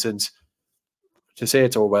complete nonsense. To say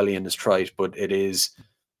it's Orwellian is trite, but it is,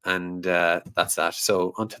 and that's that.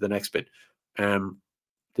 So on to the next bit.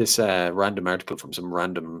 This random article from some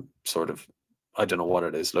random sort of, I don't know what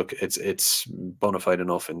it is. Look, it's bona fide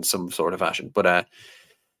enough in some sort of fashion, but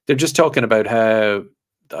they're just talking about how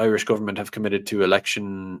the Irish government have committed to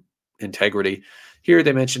election integrity. Here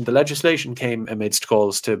they mentioned the legislation came amidst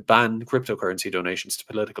calls to ban cryptocurrency donations to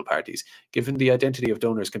political parties. Given the identity of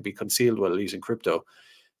donors can be concealed while using crypto,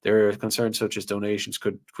 there are concerns such as donations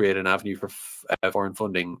could create an avenue for foreign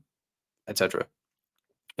funding, etc.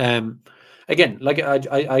 Again, like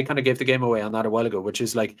I kind of gave the game away on that a while ago, which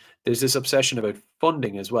is like there's this obsession about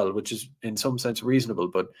funding as well, which is in some sense reasonable.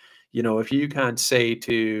 But if you can't say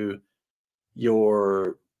to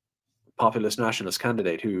your populist nationalist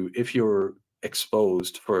candidate, who, if you're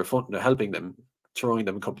exposed for helping them, throwing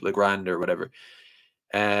them a couple of grand or whatever,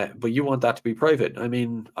 but you want that to be private, I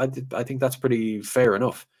mean, I think that's pretty fair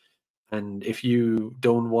enough. And if you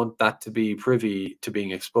don't want that to be privy to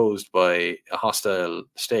being exposed by a hostile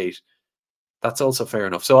state, that's also fair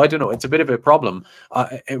enough. So I don't know. It's a bit of a problem.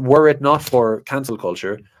 Were it not for cancel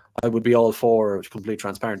culture, I would be all for complete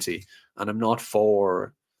transparency, and I'm not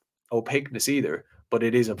for opaqueness either. But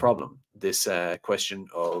it is a problem. This question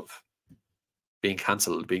of being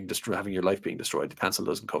cancelled, having your life being destroyed. The cancel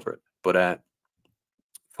doesn't cover it. But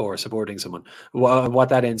for supporting someone, what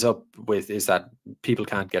that ends up with is that people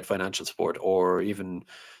can't get financial support or even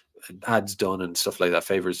ads done and stuff like that,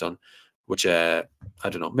 favors done, which I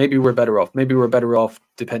don't know. Maybe we're better off. Maybe we're better off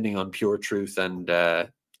depending on pure truth and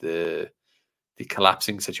the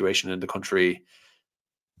collapsing situation in the country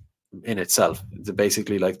in itself. It's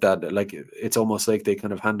basically like that. Like it's almost like they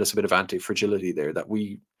kind of hand us a bit of anti-fragility there, that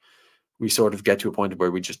we sort of get to a point where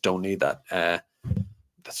we just don't need that.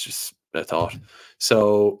 That's just a thought.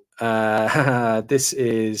 So this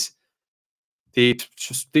is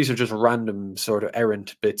these are just random sort of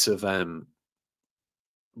errant bits of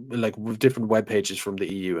like different web pages from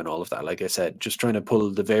the EU and all of that. Like I said, just trying to pull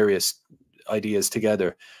the various ideas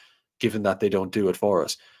together, given that they don't do it for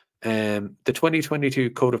us. The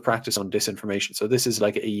 2022 Code of Practice on Disinformation. So this is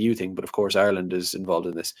like an EU thing, but of course Ireland is involved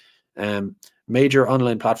in this. Major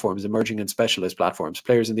online platforms, emerging and specialist platforms,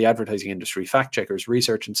 players in the advertising industry, fact checkers,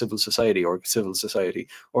 research and civil society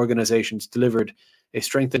organizations delivered a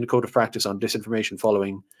strengthened code of practice on disinformation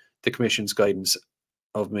following the Commission's guidance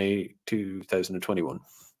of May 2021.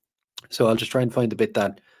 So I'll just try and find the bit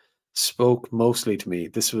that spoke mostly to me.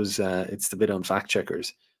 This was it's the bit on fact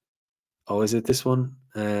checkers. Oh, is it this one?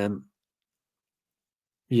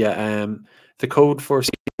 Yeah, the code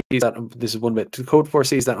foresees that this is one bit. The code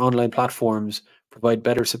foresees that online platforms provide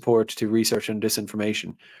better support to research and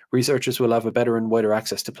disinformation. Researchers will have a better and wider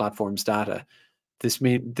access to platforms' data. This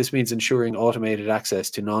means ensuring automated access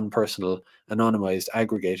to non-personal, anonymized,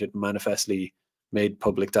 aggregated, manifestly made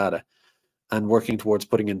public data, and working towards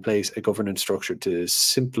putting in place a governance structure to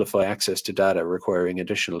simplify access to data requiring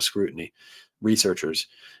additional scrutiny. Researchers,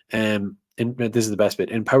 this is the best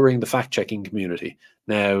bit, empowering the fact-checking community.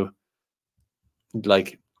 Now,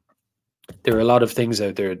 like, there are a lot of things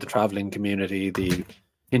out there: the traveling community, the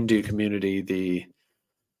Hindu community, the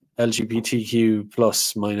LGBTQ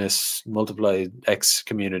plus minus multiplied X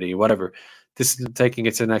community, whatever. This is taking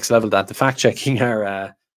it to the next level. That the fact checking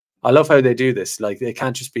are, I love how they do this. Like, they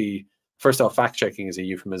can't just be, first off, fact checking is a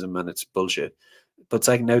euphemism and it's bullshit. But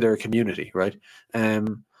second, now they're a community, right?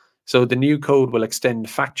 So the new code will extend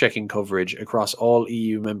fact checking coverage across all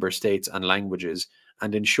EU member states and languages,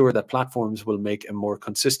 and ensure that platforms will make a more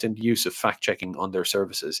consistent use of fact checking on their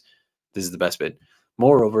services. This is the best bit.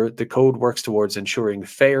 Moreover, the code works towards ensuring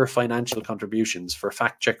fair financial contributions for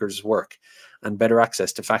fact checkers' work and better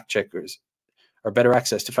access to fact checkers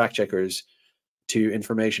to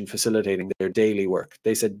information facilitating their daily work.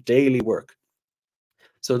 They said daily work.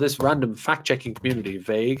 So this random fact-checking community,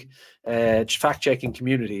 vague, fact-checking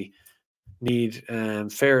community need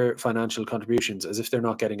fair financial contributions, as if they're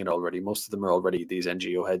not getting it already. Most of them are already these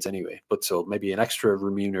NGO heads anyway, but so maybe an extra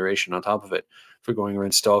remuneration on top of it for going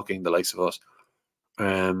around stalking the likes of us.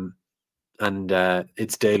 And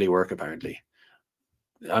it's daily work, apparently.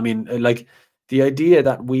 I mean, like, the idea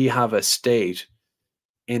that we have a state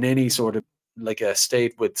in any sort of, like, a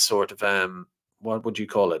state with sort of what would you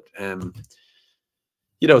call it?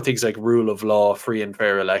 Things like rule of law, free and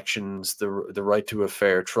fair elections, the right to a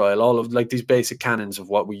fair trial, all of like these basic canons of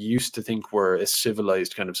what we used to think were a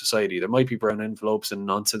civilized kind of society. There might be brown envelopes and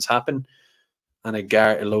nonsense happen, and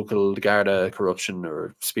a local Garda corruption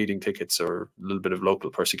or speeding tickets or a little bit of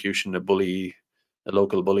local persecution, a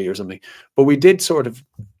local bully or something. But we did sort of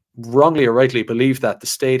wrongly or rightly believe that the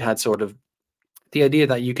state had sort of the idea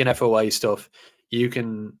that you can FOI stuff, you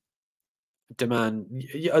can demand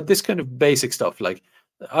this kind of basic stuff. Like,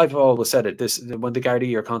 I've always said it, when the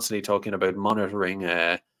Gardaí are constantly talking about monitoring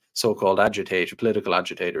so-called political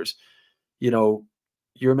agitators,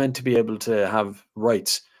 you're meant to be able to have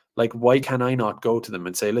rights. Like, why can I not go to them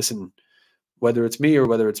and say, listen, whether it's me or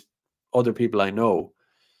whether it's other people I know,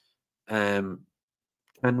 can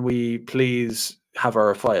we please have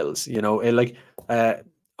our files?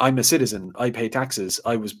 I'm a citizen. I pay taxes.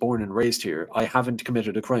 I was born and raised here. I haven't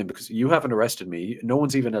committed a crime because you haven't arrested me. No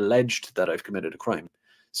one's even alleged that I've committed a crime.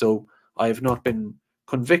 So I have not been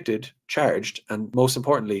convicted, charged, and most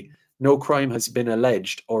importantly, no crime has been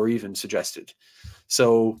alleged or even suggested.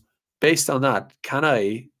 So based on that, can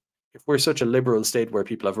I, if we're such a liberal state where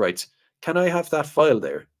people have rights, can I have that file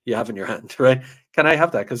there you have in your hand, right? Can I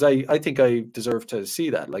have that? Because I think I deserve to see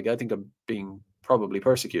that. Like, I think I'm being probably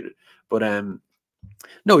persecuted. But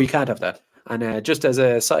no, you can't have that. And just as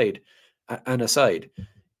a side, an aside,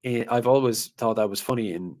 I've always thought that was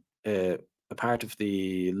funny in a part of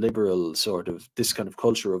the liberal sort of this kind of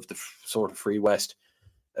culture of the sort of free West.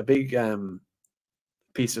 A big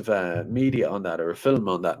piece of media on that, or a film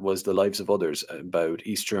on that, was The Lives of Others, about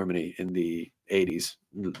East Germany in the 80s,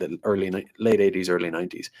 the late 80s, early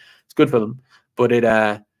 90s. It's a good film, but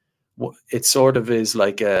it sort of is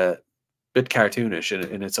like a bit cartoonish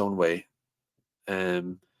in its own way,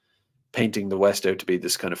 painting the West out to be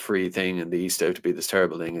this kind of free thing and the East out to be this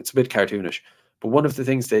terrible thing. It's a bit cartoonish. But one of the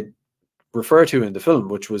things they refer to in the film,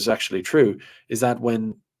 which was actually true, is that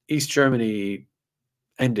when East Germany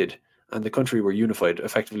ended and the country were unified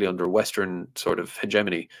effectively under Western sort of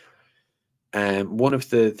hegemony, one of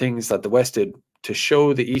the things that the West did to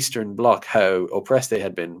show the Eastern Bloc how oppressed they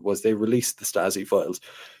had been was they released the Stasi files.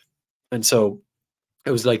 And so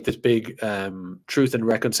it was like this big truth and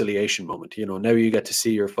reconciliation moment. You know, now you get to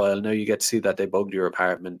see your file. Now you get to see that they bugged your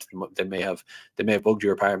apartment. They may have bugged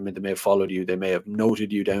your apartment. They may have followed you. They may have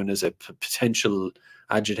noted you down as a potential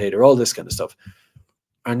agitator. All this kind of stuff.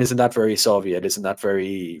 And isn't that very Soviet? Isn't that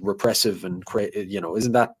very repressive and, you know,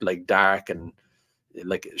 isn't that like dark and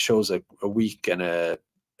like it shows a weak and a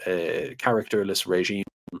characterless regime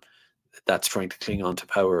that's trying to cling on to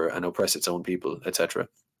power and oppress its own people, etc.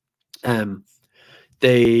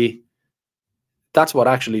 That's what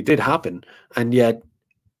actually did happen. And yet,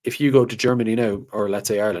 if you go to Germany now, or let's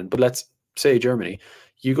say Ireland, but let's say Germany,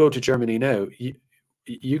 you go to Germany now,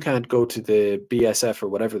 you can't go to the BSF or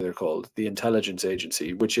whatever they're called, the intelligence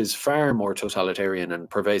agency, which is far more totalitarian and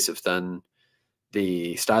pervasive than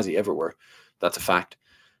the Stasi ever were. That's a fact.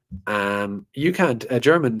 You can't, a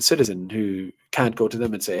German citizen who can't go to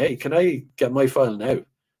them and say, hey, can I get my file now?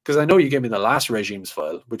 Because I know you gave me the last regime's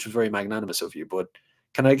file, which was very magnanimous of you, but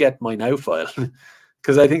can I get my now file?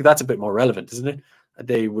 Because I think that's a bit more relevant, isn't it?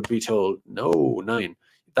 They would be told, no, nine.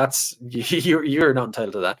 That's you're not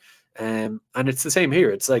entitled to that. And it's the same here.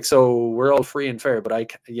 It's like, so we're all free and fair, but I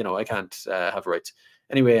can't have rights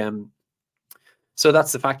anyway. So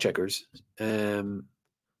that's the fact checkers and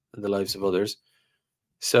the lives of others.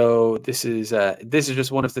 So this is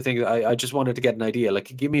just one of the things I just wanted to get an idea.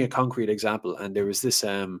 Like, give me a concrete example. And there was this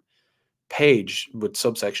page with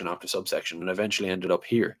subsection after subsection, and eventually ended up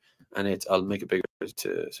here. And I'll make it bigger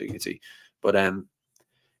so you can see. But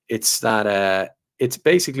it's that it's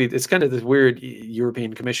basically, it's kind of this weird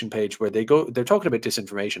European Commission page where they're talking about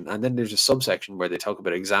disinformation, and then there's a subsection where they talk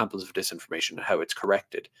about examples of disinformation and how it's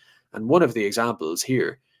corrected. And one of the examples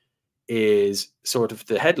here is sort of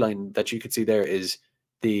the headline that you could see there is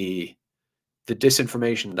the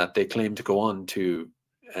disinformation that they claim to go on to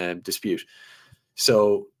dispute.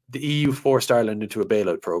 So the EU forced Ireland into a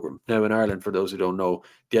bailout program. Now, in Ireland, for those who don't know,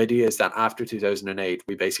 the idea is that after 2008,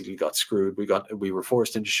 we basically got screwed. We were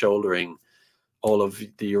forced into shouldering all of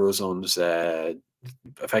the Eurozone's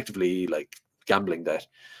effectively like gambling debt,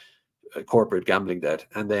 corporate gambling debt.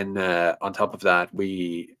 And then on top of that,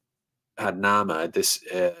 we had NAMA, this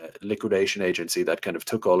liquidation agency that kind of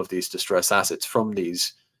took all of these distressed assets from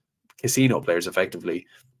these casino players effectively.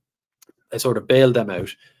 They sort of bailed them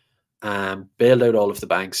out, bailed out all of the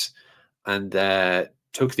banks, and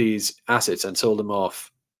took these assets and sold them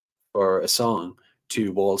off for a song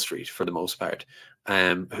to Wall Street for the most part,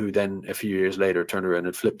 who then a few years later turned around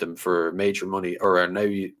and flipped them for major money, or are now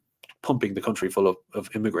pumping the country full of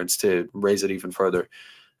immigrants to raise it even further.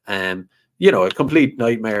 You know, a complete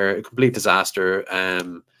nightmare, a complete disaster,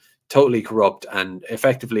 totally corrupt, and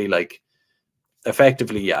effectively,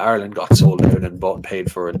 Ireland got sold out and bought and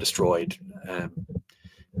paid for and destroyed,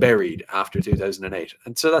 buried after 2008.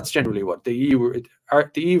 And so that's generally what the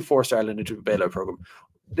EU forced Ireland into a bailout program.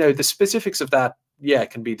 Now, the specifics of that, yeah,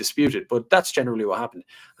 can be disputed, but that's generally what happened.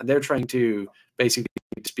 And they're trying to basically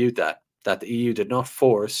dispute that the EU did not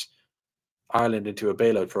force Ireland into a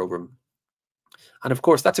bailout program. And of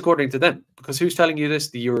course, that's according to them, because who's telling you this?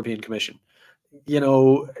 The European Commission. You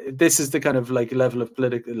know, this is the kind of like level of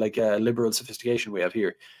political, like liberal sophistication we have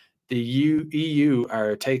here. The EU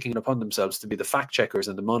are taking it upon themselves to be the fact checkers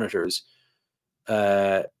and the monitors,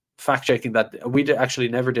 fact checking that we actually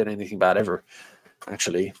never did anything bad ever.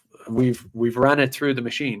 Actually, we've ran it through the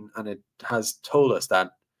machine, and it has told us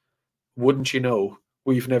that, wouldn't you know,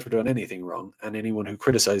 we've never done anything wrong, and anyone who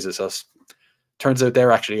criticizes us, turns out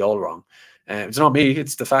they're actually all wrong. It's not me,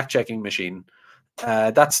 it's the fact checking machine.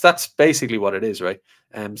 That's basically what it is, right?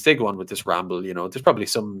 They go on with this ramble, you know. There's probably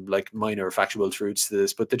some like minor factual truths to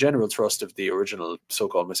this, but the general thrust of the original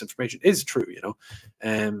so-called misinformation is true, you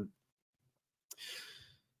know.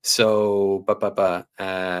 So,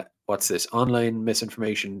 what's this? Online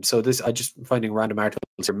misinformation. So this, I just finding random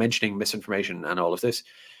articles are mentioning misinformation and all of this.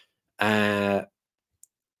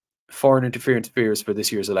 Foreign interference fears for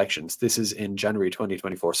this year's elections. This is in January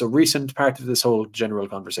 2024. So recent part of this whole general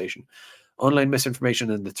conversation. Online misinformation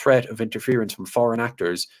and the threat of interference from foreign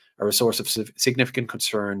actors are a source of significant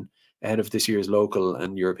concern ahead of this year's local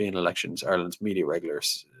and European elections, Ireland's media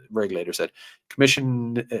regulator said.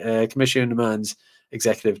 Commission's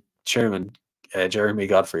executive chairman, Jeremy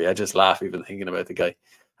Godfrey, I just laugh even thinking about the guy,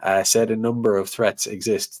 said a number of threats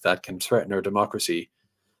exist that can threaten our democracy,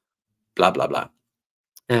 blah, blah, blah.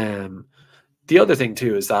 The other thing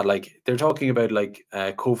too is that like they're talking about like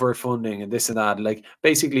covert funding and this and that. Like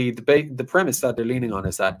basically the premise that they're leaning on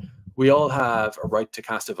is that we all have a right to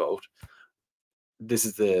cast a vote. This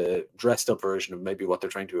is the dressed up version of maybe what they're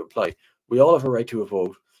trying to imply. We all have a right to a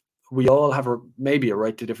vote. We all have maybe a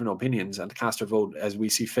right to different opinions and to cast our vote as we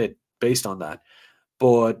see fit based on that.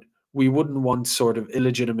 But we wouldn't want sort of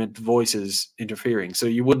illegitimate voices interfering. So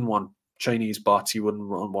you wouldn't want Chinese bots, you wouldn't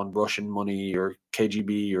want Russian money or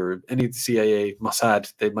KGB or any of the CIA,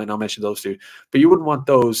 Mossad, they might not mention those two, but you wouldn't want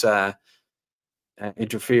those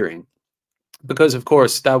interfering, because of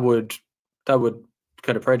course that would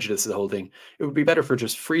kind of prejudice the whole thing. It would be better for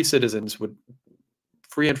just free citizens with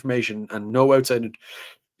free information and no outside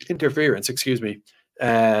interference,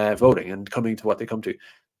 voting and coming to what they come to.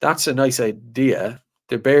 That's a nice idea.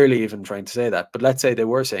 They're barely even trying to say that, but let's say they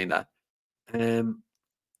were saying that.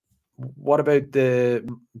 What about the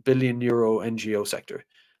billion-euro NGO sector?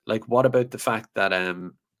 Like, what about the fact that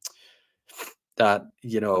that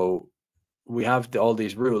you know we have all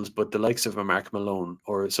these rules, but the likes of a Mark Malone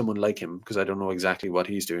or someone like him, because I don't know exactly what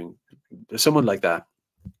he's doing, someone like that,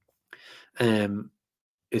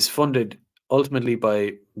 is funded ultimately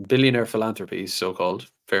by billionaire philanthropies, so-called,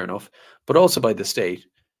 fair enough, but also by the state.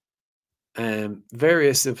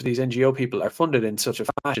 Various of these NGO people are funded in such a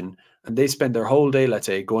fashion, and they spend their whole day, let's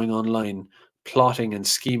say, going online, plotting and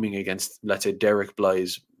scheming against, let's say, Derek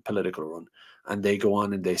Bly's political run. And they go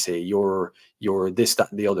on and they say, you're this, that,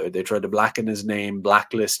 and the other. They try to blacken his name,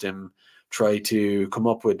 blacklist him, try to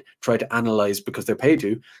analyze, because they're paid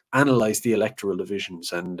to analyze the electoral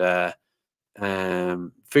divisions and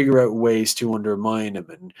figure out ways to undermine him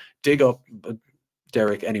and dig up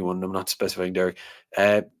Derek, anyone, I'm not specifying Derek,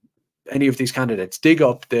 any of these candidates, dig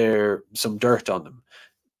up some dirt on them,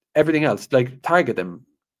 everything else, like target them,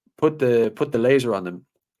 put the laser on them,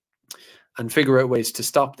 and figure out ways to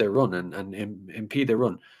stop their run and impede their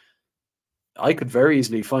run. I could very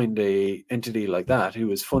easily find a entity like that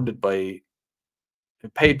who is paid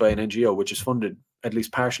by an NGO, which is funded at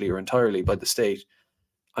least partially or entirely by the state.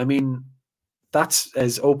 I mean, that's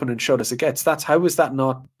as open and shut as it gets. How is that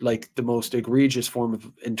not like the most egregious form of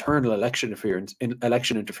internal election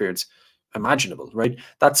interference imaginable, right?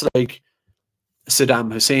 That's like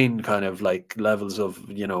Saddam Hussein kind of like levels of,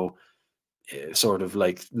 you know, sort of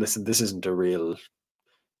like, listen, this isn't a real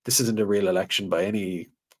election by any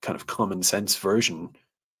kind of common sense version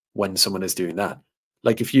when someone is doing that.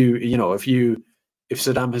 Like if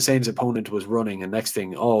Saddam Hussein's opponent was running and next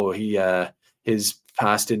thing, his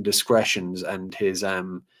past indiscretions and his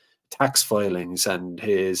tax filings and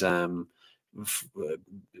his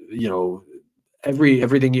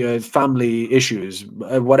everything, family issues,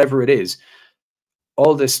 whatever it is,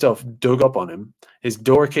 all this stuff dug up on him, his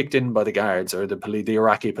door kicked in by the guards or the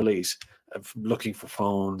Iraqi police, looking for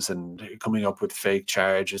phones and coming up with fake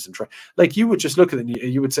charges and like, you would just look at it and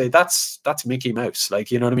you would say that's Mickey Mouse,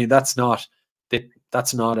 like, you know what I mean? That's not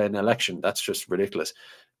an election. That's just ridiculous.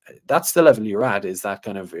 That's the level you're at, is that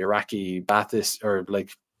kind of Iraqi Ba'athist, or like,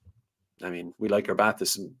 I mean, we like our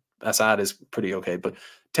Ba'athists, and Assad is pretty okay, but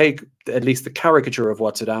take at least the caricature of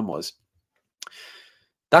what Saddam was.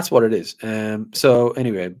 That's what it is. So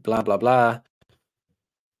anyway, blah, blah, blah.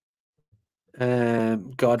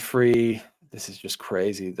 Godfrey, this is just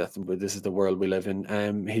crazy. This is the world we live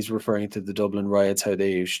in. He's referring to the Dublin riots, how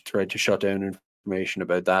they tried to shut down information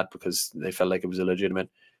about that because they felt like it was illegitimate.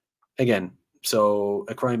 Again, so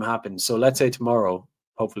a crime happens. So let's say tomorrow,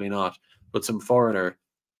 hopefully not, but some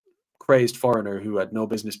crazed foreigner who had no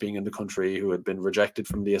business being in the country, who had been rejected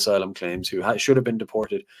from the asylum claims, who should have been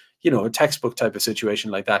deported, you know, a textbook type of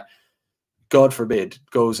situation like that, God forbid,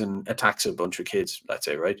 goes and attacks a bunch of kids, let's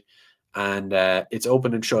say, right? And it's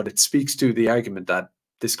open and shut. It speaks to the argument that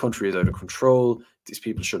this country is out of control, these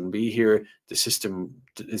people shouldn't be here, the system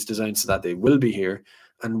is designed so that they will be here,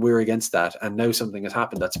 and we're against that. And now something has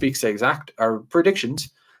happened that speaks to our predictions,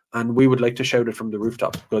 and we would like to shout it from the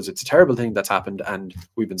rooftop because it's a terrible thing that's happened, and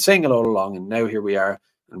we've been saying it all along, and now here we are,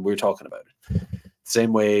 and we're talking about it.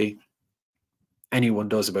 Same way anyone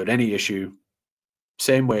does about any issue.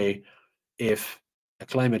 Same way if a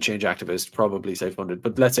climate change activist, probably self-funded,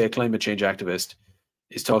 but let's say a climate change activist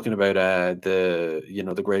is talking about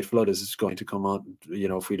the Great Flood is going to come on,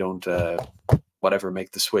 if we don't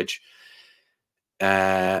make the switch.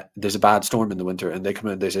 There's a bad storm in the winter, and they come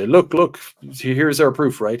in, they say, look, here's our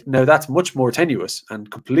proof, right? Now that's much more tenuous and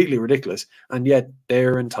completely ridiculous, and yet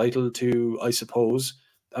they're entitled to, I suppose,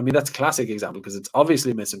 I mean, that's a classic example because it's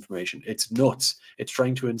obviously misinformation. It's nuts. It's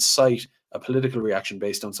trying to incite a political reaction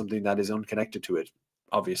based on something that is unconnected to it,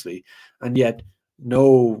 obviously. And yet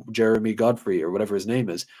no Jeremy Godfrey or whatever his name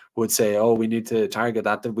is would say, oh, we need to target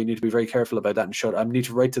that we need to be very careful about that, and I need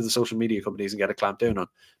to write to the social media companies and get a clamp down on.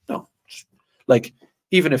 No. Like,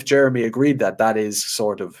 even if Jeremy agreed that that is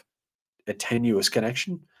sort of a tenuous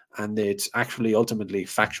connection, and it's actually ultimately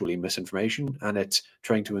factually misinformation, and it's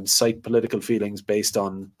trying to incite political feelings based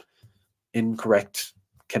on incorrect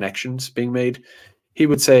connections being made, he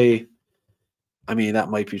would say, I mean, that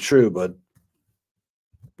might be true, but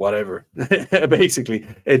whatever. Basically,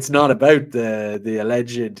 it's not about the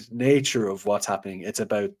alleged nature of what's happening. It's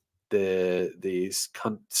about the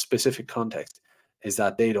specific context. Is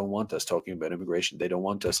that they don't want us talking about immigration. They don't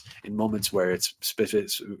want us in moments where it's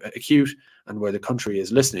acute and where the country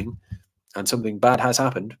is listening and something bad has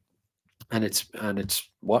happened, and it's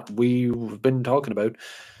what we've been talking about.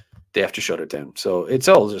 They have to shut it down. So it's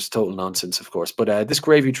all just total nonsense, of course. But this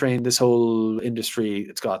gravy train, this whole industry,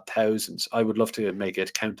 it's got thousands. I would love to make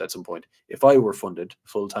it count at some point. If I were funded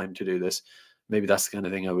full time to do this, maybe that's the kind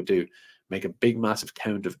of thing I would do. Make a big, massive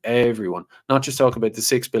count of everyone, not just talk about the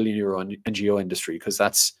 €6 billion NGO industry, because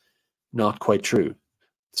that's not quite true.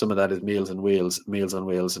 Some of that is Meals on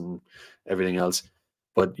Wheels and everything else.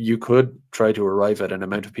 But you could try to arrive at an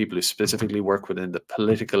amount of people who specifically work within the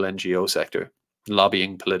political NGO sector,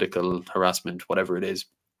 lobbying, political harassment, whatever it is.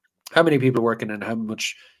 How many people are working and how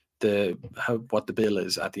much what the bill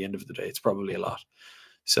is at the end of the day? It's probably a lot.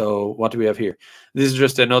 So what do we have here? This is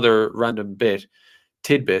just another random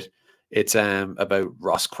tidbit. It's about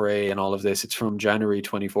Ross Cray and all of this. It's from January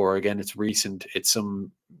 24. Again, it's recent. It's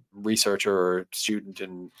some researcher or student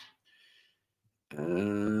in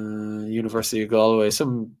University of Galway,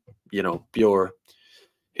 some Bure,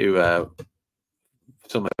 who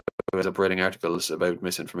somehow is writing articles about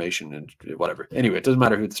misinformation and whatever. Anyway, it doesn't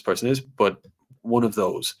matter who this person is, but one of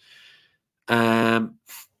those. Talking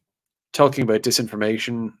about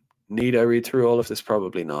disinformation, need I read through all of this?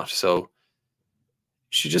 Probably not. So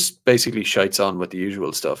she just basically shites on with the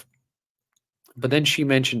usual stuff. But then she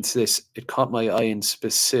mentions this. It caught my eye in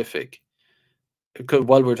specific.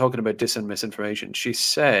 While we're talking about dis and misinformation, she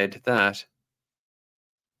said that,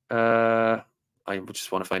 I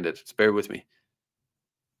just want to find it. Just bear with me.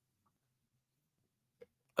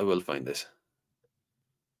 I will find this.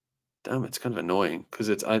 Damn, it's kind of annoying because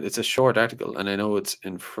it's a short article and I know it's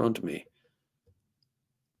in front of me.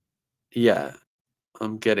 Yeah,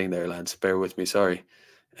 I'm getting there, lads. Bear with me. Sorry.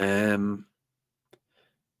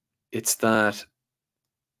 It's that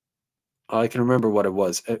I can remember what it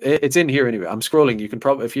was. It's in here anyway. I'm scrolling. You can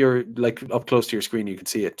probably, if you're like up close to your screen, you can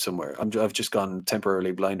see it somewhere. I've just gone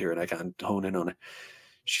temporarily blind here and I can't hone in on it.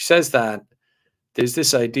 She says that there's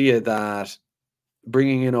this idea that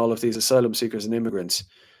bringing in all of these asylum seekers and immigrants,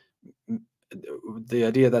 the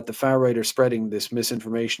idea that the far right are spreading this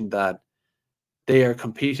misinformation that they are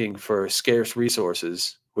competing for scarce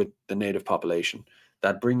resources with the native population,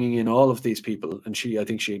 that bringing in all of these people, and I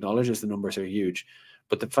think she acknowledges the numbers are huge,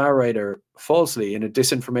 but the far right are falsely in a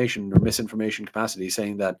disinformation or misinformation capacity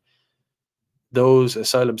saying that those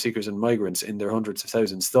asylum seekers and migrants in their hundreds of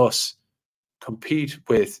thousands thus compete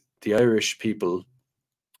with the Irish people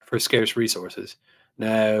for scarce resources.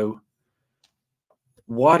 Now,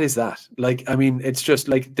 what is that? Like, I mean, it's just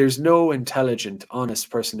like there's no intelligent, honest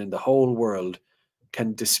person in the whole world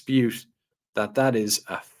can dispute that that is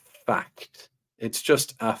a fact. It's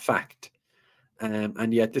just a fact.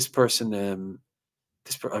 And yet this person,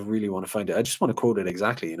 I really want to find it. I just want to quote it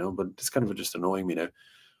exactly, but it's kind of just annoying me now.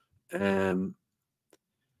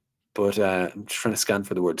 But I'm trying to scan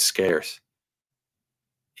for the word scarce.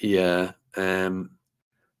 Yeah.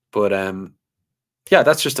 But yeah,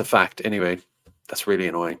 that's just a fact. Anyway, that's really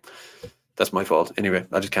annoying. That's my fault. Anyway,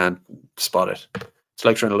 I just can't spot it. It's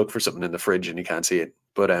like trying to look for something in the fridge and you can't see it.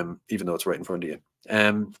 But even though it's right in front of you.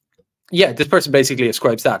 Yeah, this person basically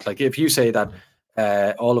ascribes that. Like, if you say that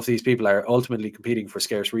all of these people are ultimately competing for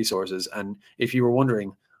scarce resources, and if you were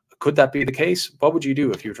wondering, Could that be the case? What would you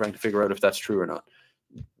do if you were trying to figure out if that's true or not?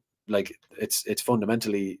 Like, it's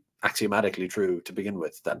fundamentally axiomatically true to begin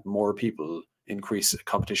with that more people increase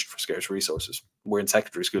competition for scarce resources. We're in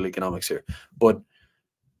secondary school economics here, but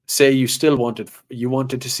say you still wanted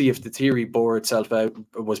to see if the theory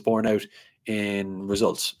was borne out in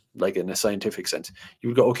results, like in a scientific sense. You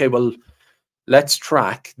would go, okay, well, let's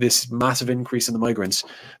track this massive increase in the migrants.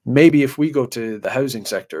 Maybe if we go to the housing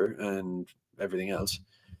sector and everything else,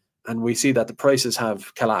 and we see that the prices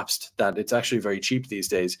have collapsed, that it's actually very cheap these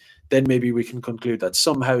days, then maybe we can conclude that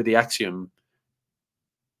somehow the axiom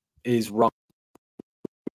is wrong.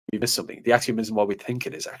 We missed something. The axiom isn't what we think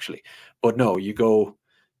it is, actually. But no, you go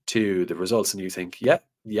to the results and you think, yeah,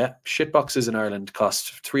 shit boxes in Ireland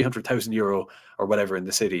cost €300,000 or whatever in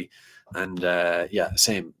the city. And yeah,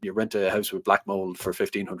 same. You rent a house with black mold for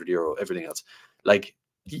 €1,500, everything else. Like,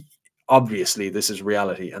 obviously this is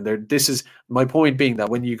reality, and this is my point being that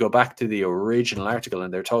when you go back to the original article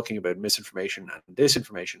and they're talking about misinformation and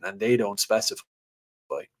disinformation and they don't specify,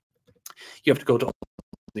 you have to go to all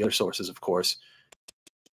the other sources, of course,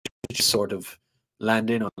 to sort of land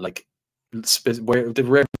in on like where the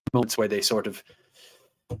rare moments where they sort of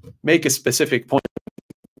make a specific point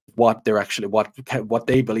what they're actually what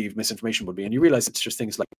they believe misinformation would be, and you realize it's just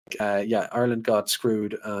things like yeah, Ireland got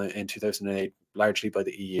screwed in 2008 largely by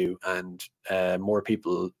the EU, and more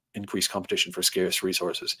people increased competition for scarce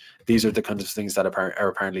resources. These are the kinds of things that are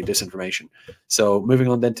apparently disinformation. So moving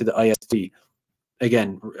on then to the ISD,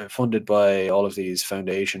 again funded by all of these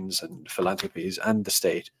foundations and philanthropies and the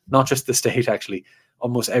state, not just the state actually,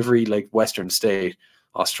 almost every like Western state,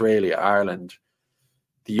 Australia, Ireland,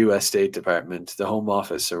 the US State Department, the Home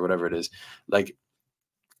Office, or whatever it is. Like,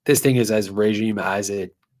 this thing is as regime as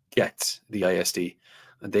it gets, the ISD.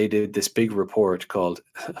 And they did this big report called,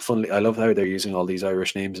 funnily, I love how they're using all these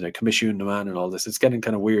Irish names in a Commission de Man and all this. It's getting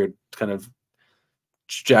kind of weird, kind of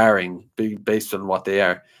jarring based on what they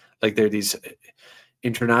are. Like, they're these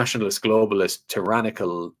internationalist, globalist,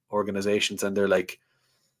 tyrannical organizations, and they're like,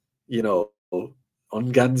 you know,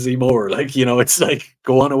 Unganzi more. Like, you know, it's like,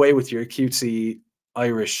 go on away with your cutesy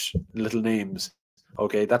Irish little names.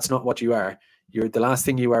 Okay, that's not what you are. You're the last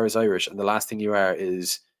thing you are is Irish, and the last thing you are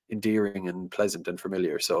is endearing and pleasant and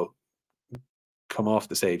familiar. So come off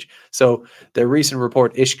the stage. So the recent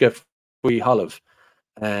report, Ishka Fui Holiv,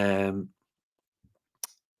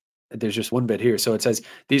 there's just one bit here. So it says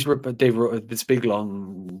they wrote this big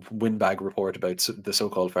long windbag report about the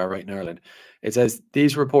so-called far right in Ireland. It says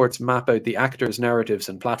these reports map out the actors, narratives,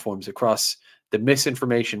 and platforms across the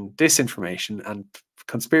misinformation, disinformation, and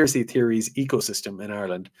conspiracy theories ecosystem in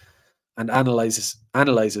Ireland, and analyzes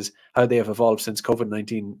how they have evolved since the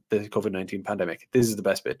COVID-19 pandemic. This is the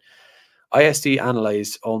best bit. ISD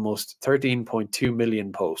analyzed almost 13.2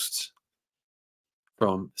 million posts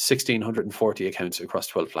from 1,640 accounts across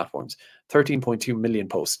 12 platforms. 13.2 million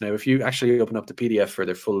posts. Now, if you actually open up the PDF for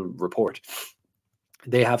their full report,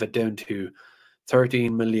 they have it down to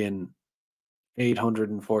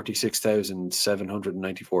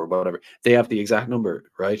 13,846,794, whatever. They have the exact number,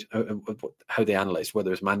 right? How they analyzed,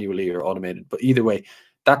 whether it's manually or automated. But either way,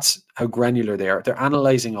 that's how granular they are. They're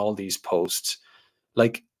analyzing all these posts.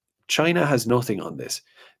 Like, China has nothing on this.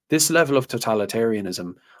 This level of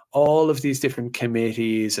totalitarianism, all of these different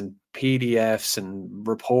committees and PDFs and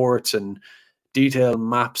reports and detailed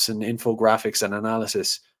maps and infographics and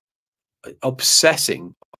analysis,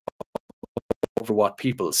 obsessing over what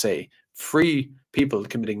people say. Free people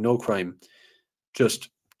committing no crime, just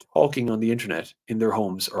talking on the internet in their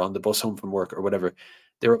homes or on the bus home from work or whatever.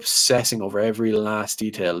 They're obsessing over every last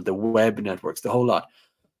detail, the web networks, the whole lot.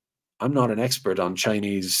 I'm not an expert on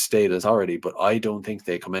Chinese state authority, but I don't think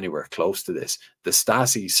they come anywhere close to this. The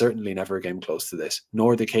Stasi certainly never came close to this,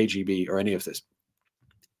 nor the KGB or any of this.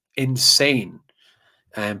 Insane.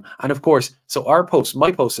 And of course, so our posts,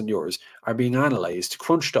 my posts and yours, are being analyzed,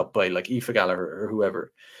 crunched up by like Ifagal or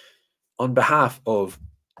whoever on behalf of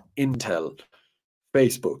Intel,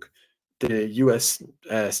 Facebook, the US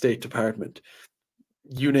State Department,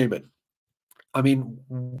 you name it. I mean,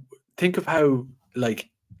 think of how like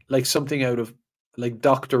something out of like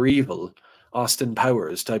Dr. Evil, Austin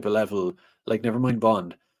Powers type of level, like never mind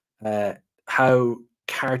Bond, how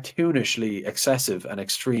cartoonishly excessive and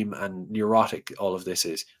extreme and neurotic all of this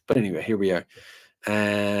is. But anyway, here we are.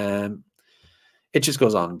 It just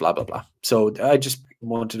goes on, blah, blah, blah. So I just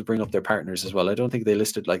wanted to bring up their partners as well. I don't think they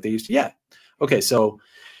listed like they used to. Yeah. Okay, so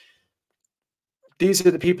these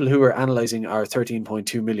are the people who are analyzing our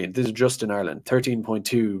 13.2 million. This is just in Ireland,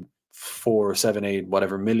 13.2478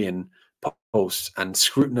 whatever million posts, and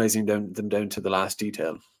scrutinizing them down to the last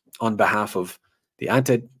detail on behalf of the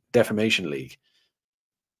Anti-Defamation League,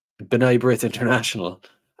 B'nai B'rith International,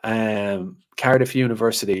 Cardiff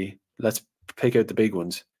University, let's pick out the big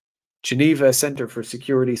ones. Geneva Centre for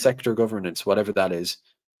Security Sector Governance, whatever that is.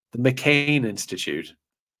 The McCain Institute.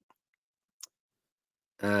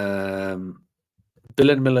 Bill and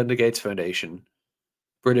Melinda Gates Foundation.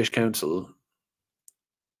 British Council.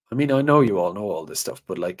 I mean, I know you all know all this stuff,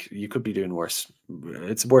 but like you could be doing worse.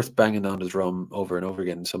 It's worth banging on the drum over and over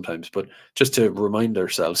again sometimes, but just to remind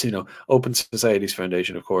ourselves, you know, Open Societies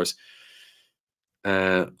Foundation, of course.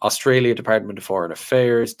 Australia Department of Foreign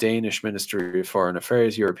Affairs, Danish Ministry of Foreign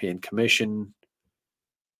Affairs, European Commission,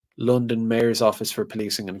 London Mayor's Office for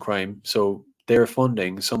Policing and Crime. So they're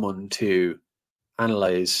funding someone to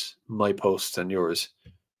analyze my posts and yours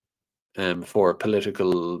for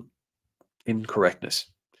political incorrectness.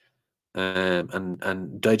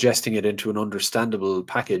 And digesting it into an understandable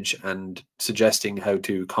package and suggesting how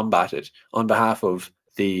to combat it on behalf of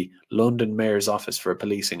the London Mayor's Office for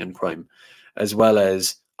Policing and Crime, as well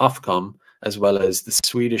as Ofcom, as well as the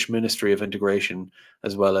Swedish Ministry of Integration,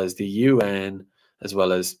 as well as the UN, as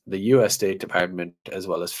well as the US State Department, as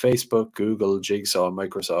well as Facebook, Google, Jigsaw,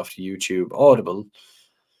 Microsoft, YouTube, Audible,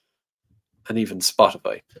 and even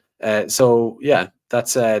Spotify. So yeah,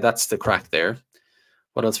 that's the crack there.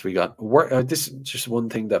 What else we got? This is just one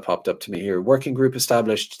thing that popped up to me here. Working group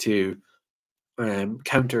established to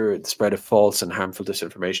counter the spread of false and harmful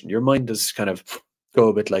disinformation. Your mind does kind of go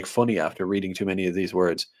a bit like funny after reading too many of these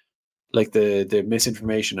words, like the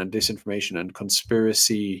misinformation and disinformation and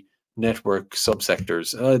conspiracy network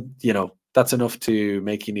subsectors. You know, that's enough to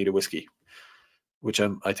make you need a whiskey, which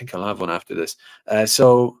I think I'll have one after this.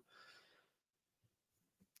 So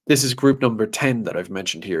this is group number 10 that I've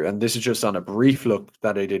mentioned here, and this is just on a brief look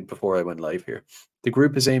that I did before I went live here. The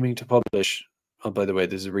group is aiming to publish, oh, by the way,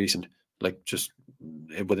 this is recent, like just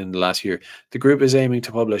within the last year. The group is aiming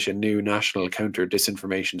to publish a new national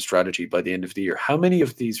counter-disinformation strategy by the end of the year. How many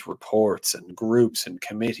of these reports and groups and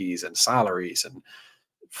committees and salaries and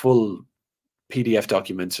full PDF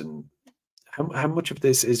documents, and how much of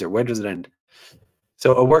this is there? Where does it end?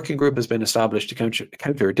 So a working group has been established to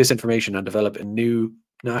counter disinformation and develop a new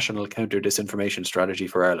national counter-disinformation strategy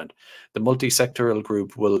for Ireland. The multi-sectoral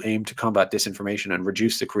group will aim to combat disinformation and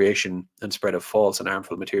reduce the creation and spread of false and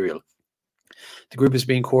harmful material. The group is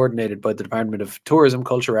being coordinated by the Department of Tourism,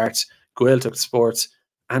 Culture, Arts, Gaeltacht Sports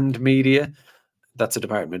and Media, that's a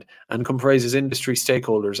department, and comprises industry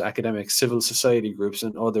stakeholders, academics, civil society groups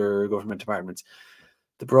and other government departments.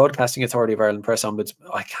 The Broadcasting Authority of Ireland Press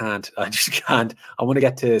Ombudsman, I just can't. I want to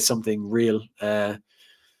get to something real.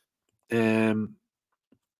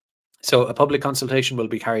 So a public consultation will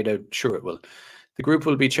be carried out. Sure it will. The group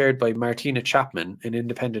will be chaired by Martina Chapman, an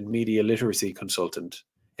independent media literacy consultant.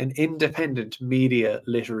 An independent media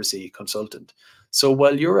literacy consultant. So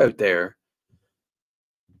while you're out there,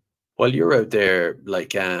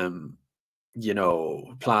 like, you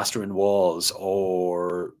know, plastering walls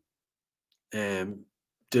or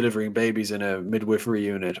delivering babies in a midwifery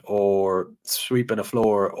unit or sweeping a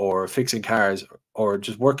floor or fixing cars or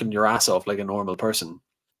just working your ass off like a normal person,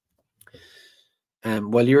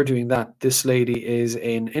 while you're doing that, this lady is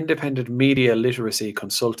an independent media literacy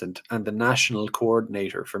consultant and the national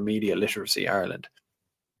coordinator for Media Literacy Ireland.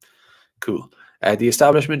 Cool. The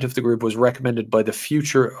establishment of the group was recommended by the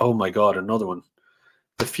Future, oh my God, another one.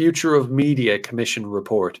 The Future of Media Commission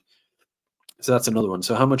report. So that's another one.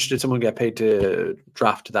 So how much did someone get paid to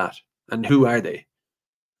draft that? And who are they?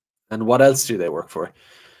 And what else do they work for?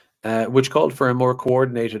 Which called for a more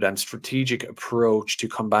coordinated and strategic approach to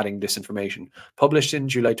combating disinformation. Published in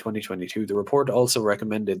July 2022, the report also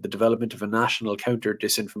recommended the development of a national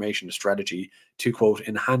counter-disinformation strategy to, quote,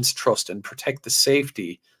 enhance trust and protect the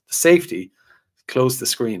safety, close the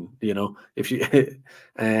screen, you know, if you,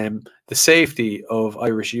 the safety of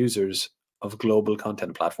Irish users of global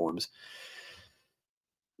content platforms.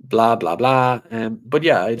 Blah, blah, blah. But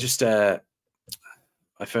yeah, I just, I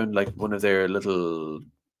found like one of their little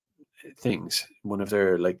things, one of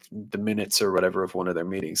their like the minutes or whatever of one of their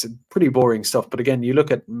meetings. Pretty boring stuff. But again, you look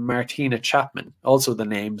at Martina Chapman, also the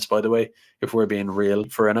names, by the way, if we're being real,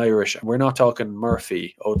 for an Irish, we're not talking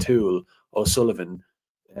Murphy, O'Toole, O'Sullivan,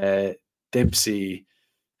 Dempsey,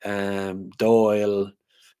 Doyle,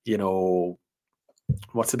 you know,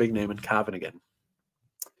 what's the big name in Cavan again?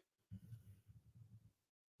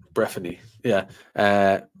 Breffany, yeah.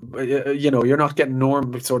 You know, you're not getting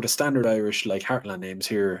normal sort of standard Irish like heartland names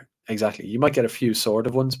here. Exactly. You might get a few sort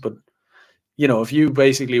of ones, but you know, if you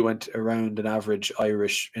basically went around an average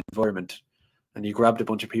Irish environment and you grabbed a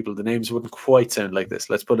bunch of people, the names wouldn't quite sound like this.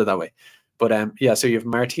 Let's put it that way. But yeah, so you have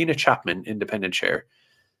Martina Chapman, independent chair,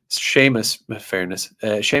 Seamus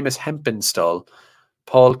Hempenstall,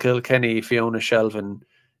 Paul Kilkenny, Fiona Shelvin,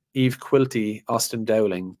 Eve Quilty, Austin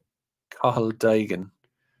Dowling, Cathal Daigan.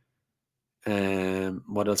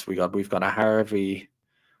 What else we got? We've got a Harvey,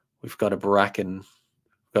 we've got a Bracken,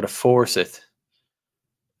 we've got a Forsyth.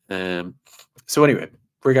 So anyway,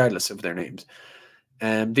 regardless of their names,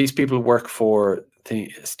 these people work for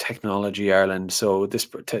Technology Ireland. So this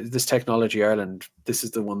Technology Ireland, this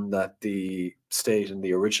is the one that the state in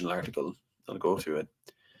the original article. I'll go to it.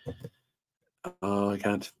 Oh, I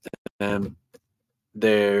can't.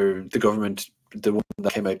 They're the government, the one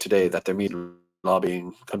that came out today, that they're meeting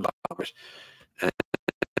lobbying conglomerate,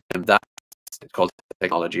 and that's called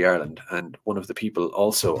Technology Ireland. And one of the people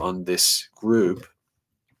also on this group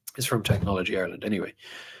is from Technology Ireland. Anyway,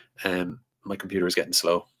 my computer is getting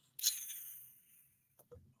slow.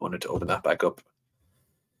 Wanted to open that back up.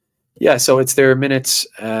 Yeah, so it's their minutes,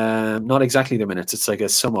 not exactly their minutes, it's like a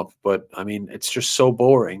sum up, but I mean, it's just so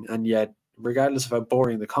boring. And yet, regardless of how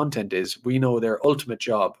boring the content is, we know their ultimate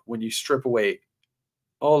job, when you strip away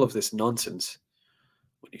all of this nonsense,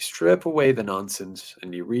 when you strip away the nonsense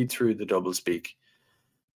and you read through the doublespeak,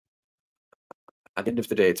 at the end of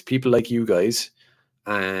the day, it's people like you guys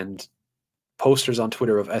and posters on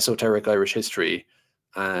Twitter of esoteric Irish history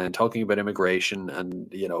and talking about immigration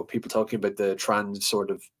and, you know, people talking about the trans sort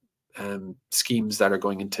of schemes that are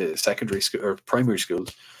going into secondary school or primary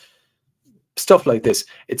schools, stuff like this.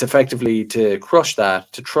 It's effectively to crush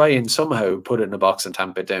that, to try and somehow put it in a box and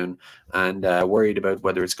tamp it down, and worried about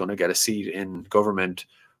whether it's going to get a seat in government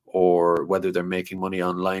or whether they're making money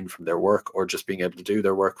online from their work or just being able to do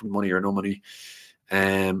their work with money or no money.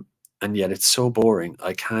 And yet it's so boring.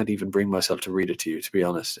 I can't even bring myself to read it to you, to be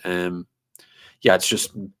honest. Yeah, it's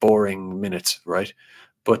just boring minutes, right?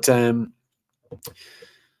 But and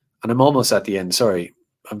I'm almost at the end. Sorry,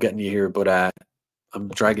 I'm getting you here, but I'm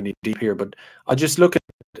dragging you deep here. But I just look at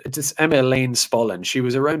this Emma Lane Spallin. She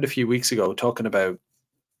was around a few weeks ago talking about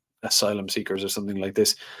asylum seekers or something like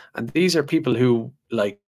this. And these are people who,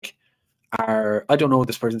 like, are, I don't know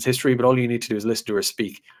this person's history, but all you need to do is listen to her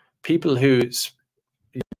speak. People who,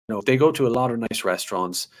 you know, they go to a lot of nice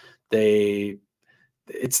restaurants.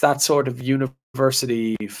 It's that sort of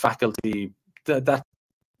university faculty that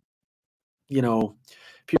you know,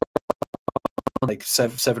 people on like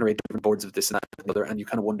seven or eight different boards of this and that and the other, and you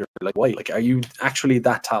kind of wonder, like, why? Like, are you actually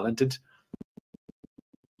that talented?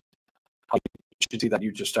 How you see that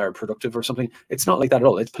you just are productive or something? It's not like that at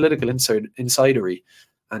all. It's political insidery,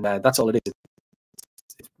 and that's all it is.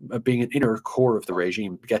 It's being an inner core of the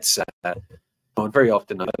regime gets and very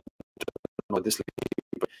often, I don't know this,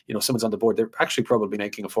 but you know, someone's on the board, they're actually probably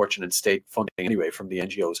making a fortune in state funding anyway from the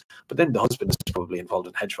NGOs, but then the husband is probably involved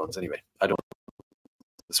in hedge funds anyway. I don't know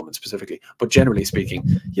someone specifically, but generally speaking,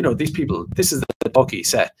 you know, these people, this is the talkie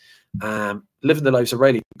set, living the lives of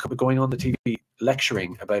Riley, going on the TV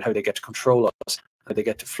lecturing about how they get to control us, how they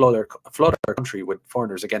get to flood our country with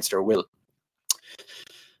foreigners against their will.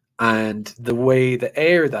 And the way, the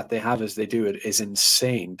air that they have as they do it is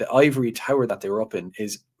insane. The ivory tower that they were up in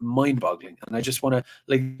is mind-boggling. And I just want to,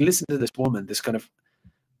 like, listen to this woman, this kind of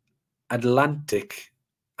Atlantic,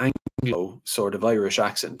 Anglo sort of Irish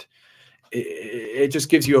accent. It just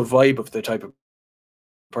gives you a vibe of the type of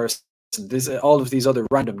person. There's all of these other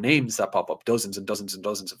random names that pop up, dozens and dozens and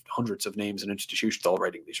dozens of hundreds of names and institutions all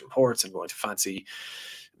writing these reports and going to fancy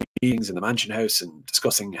meetings in the Mansion House and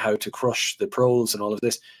discussing how to crush the proles and all of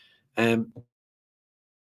this. Because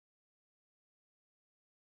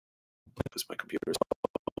my computer is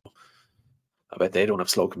slow. I bet they don't have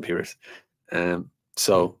slow computers.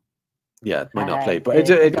 So yeah, it might not play, but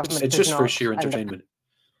it's just for sheer entertainment.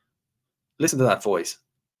 Listen to that voice.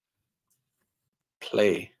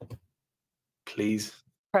 Play, please.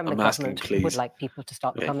 From the government would like people to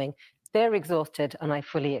stop coming. They're exhausted, and I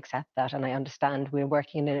fully accept that, and I understand we're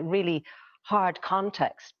working in a really hard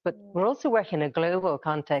context, but we're also working in a global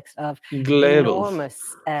context of enormous,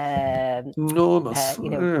 you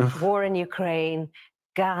know, war in Ukraine,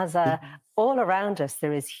 Gaza, all around us.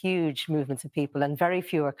 There is huge movements of people, and very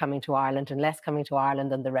few are coming to Ireland, and less coming to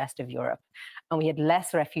Ireland than the rest of Europe. And we had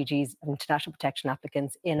less refugees and international protection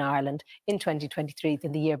applicants in Ireland in 2023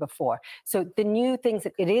 than the year before. So the new things,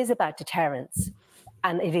 it is about deterrence,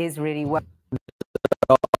 and it is really well.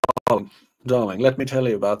 Oh, darling, let me tell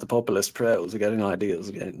you about the populist prowls getting ideas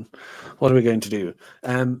again. What are we going to do?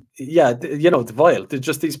 Yeah, you know, the vile.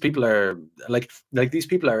 Just these people are like these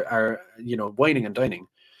people are you know, whining and dining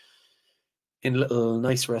in little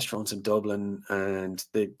nice restaurants in Dublin, and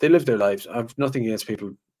they live their lives. I've nothing against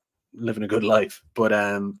people living a good life, but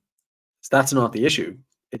that's not the issue.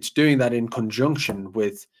 It's doing that in conjunction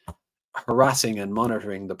with harassing and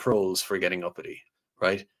monitoring the proles for getting uppity,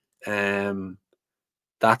 right?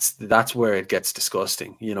 that's where it gets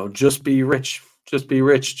disgusting. You know, just be rich, just be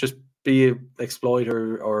rich, just be an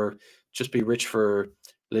exploiter, or just be rich for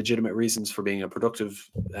legitimate reasons, for being a productive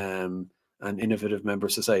and innovative member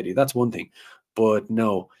of society. That's one thing, but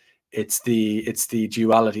no, it's the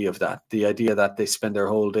duality of that. The idea that they spend their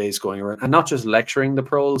whole days going around and not just lecturing the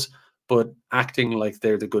proles, but acting like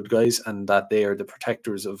they're the good guys and that they are the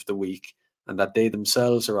protectors of the weak and that they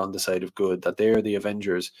themselves are on the side of good, that they are the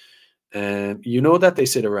avengers. You know that they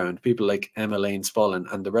sit around, people like Emma Lane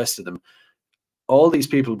Spallin and the rest of them. All these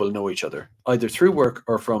people will know each other either through work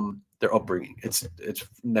or from their upbringing. It's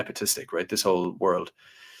nepotistic, right? This whole world.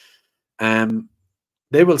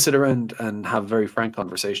 They will sit around and have very frank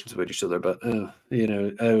conversations with each other. But you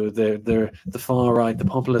know, they're the far right, the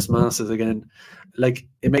populist masses again. Like,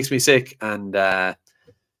 it makes me sick. And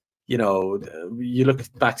you know, you look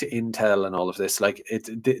back to Intel and all of this. Like,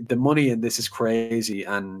 the money in this is crazy.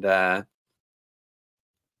 And I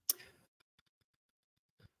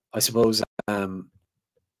suppose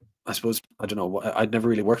I don't know. I'd never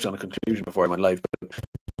really worked on a conclusion before in my life, but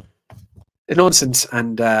it's nonsense,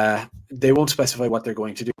 and they won't specify what they're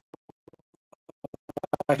going to do.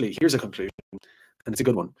 Actually, here's a conclusion, and it's a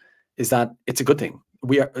good one: is that it's a good thing.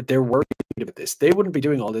 They're worried about this. They wouldn't be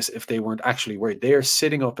doing all this if they weren't actually worried. They are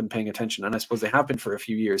sitting up and paying attention, and I suppose they have been for a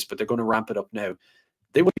few years, but they're going to ramp it up now.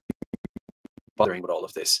 They wouldn't be bothering with all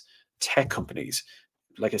of this. Tech companies,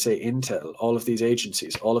 like I say, Intel, all of these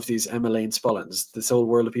agencies, all of these Emma Lane Spollins, this whole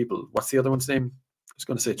world of people. What's the other one's name? I was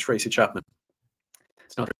going to say Tracy Chapman.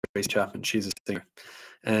 It's not Tracy Chapman. She's a singer.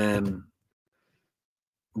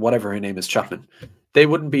 Whatever her name is, Chapman. They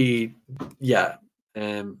wouldn't be,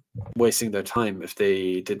 wasting their time if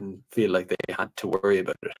they didn't feel like they had to worry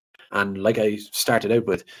about it. And like I started out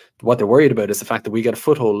with, what they're worried about is the fact that we get a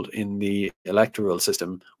foothold in the electoral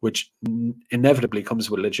system, which inevitably comes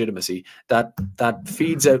with legitimacy. That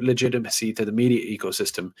feeds out legitimacy to the media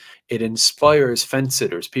ecosystem. It inspires fence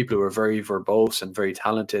sitters, people who are very verbose and very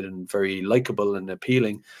talented and very likable and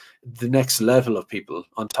appealing, the next level of people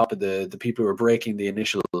on top of the people who are breaking the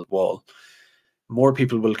initial wall. More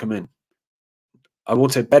people will come in. I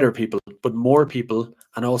won't say better people, but more people,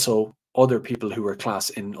 and also other people who are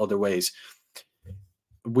class in other ways.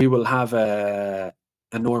 We will have a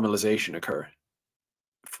normalization occur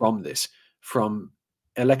from this, from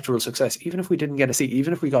electoral success. Even if we didn't get a seat,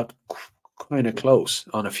 even if we got kind of close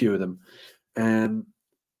on a few of them,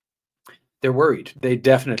 they're worried. They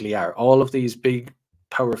definitely are. All of these big,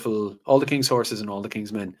 powerful, all the king's horses and all the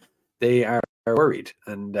king's men, they are worried.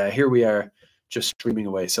 And here we are, just streaming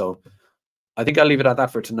away. So I think I'll leave it at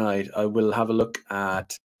that for tonight. I will have a look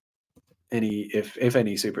at any, if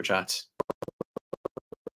any, super chats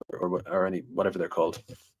or any, whatever they're called.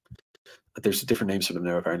 There's different names for them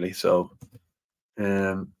now, apparently. So I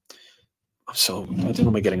don't know,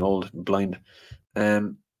 am I getting old and blind?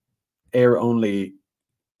 Air Only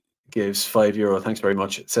gives €5. Thanks very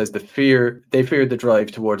much. It says they fear the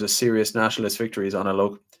drive towards a serious nationalist victories on a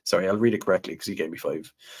local. Sorry, I'll read it correctly because he gave me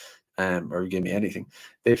 5. Or he gave me anything.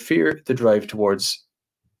 They fear the drive towards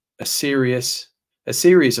a series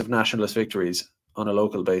of nationalist victories on a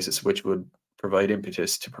local basis, which would provide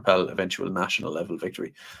impetus to propel eventual national level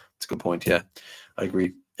victory. That's a good point. Yeah, I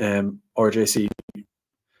agree. RJC,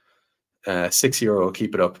 €6.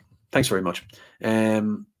 Keep it up. Thanks very much.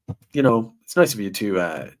 You know, it's nice of you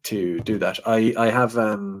to do that. I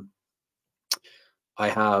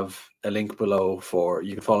have a link below for,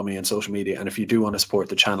 you can follow me on social media, and if you do want to support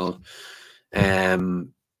the channel, there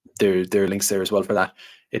are links there as well for that.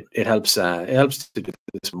 It helps to do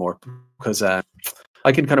this more, because I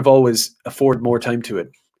can kind of always afford more time to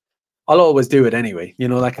it. I'll always do it anyway, you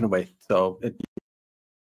know, that kind of way. So it's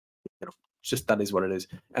just, that is what it is.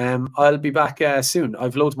 I'll be back soon.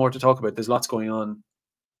 I've loads more to talk about. There's lots going on.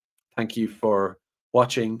 Thank you for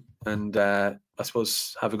watching, and I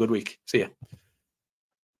suppose have a good week. See ya.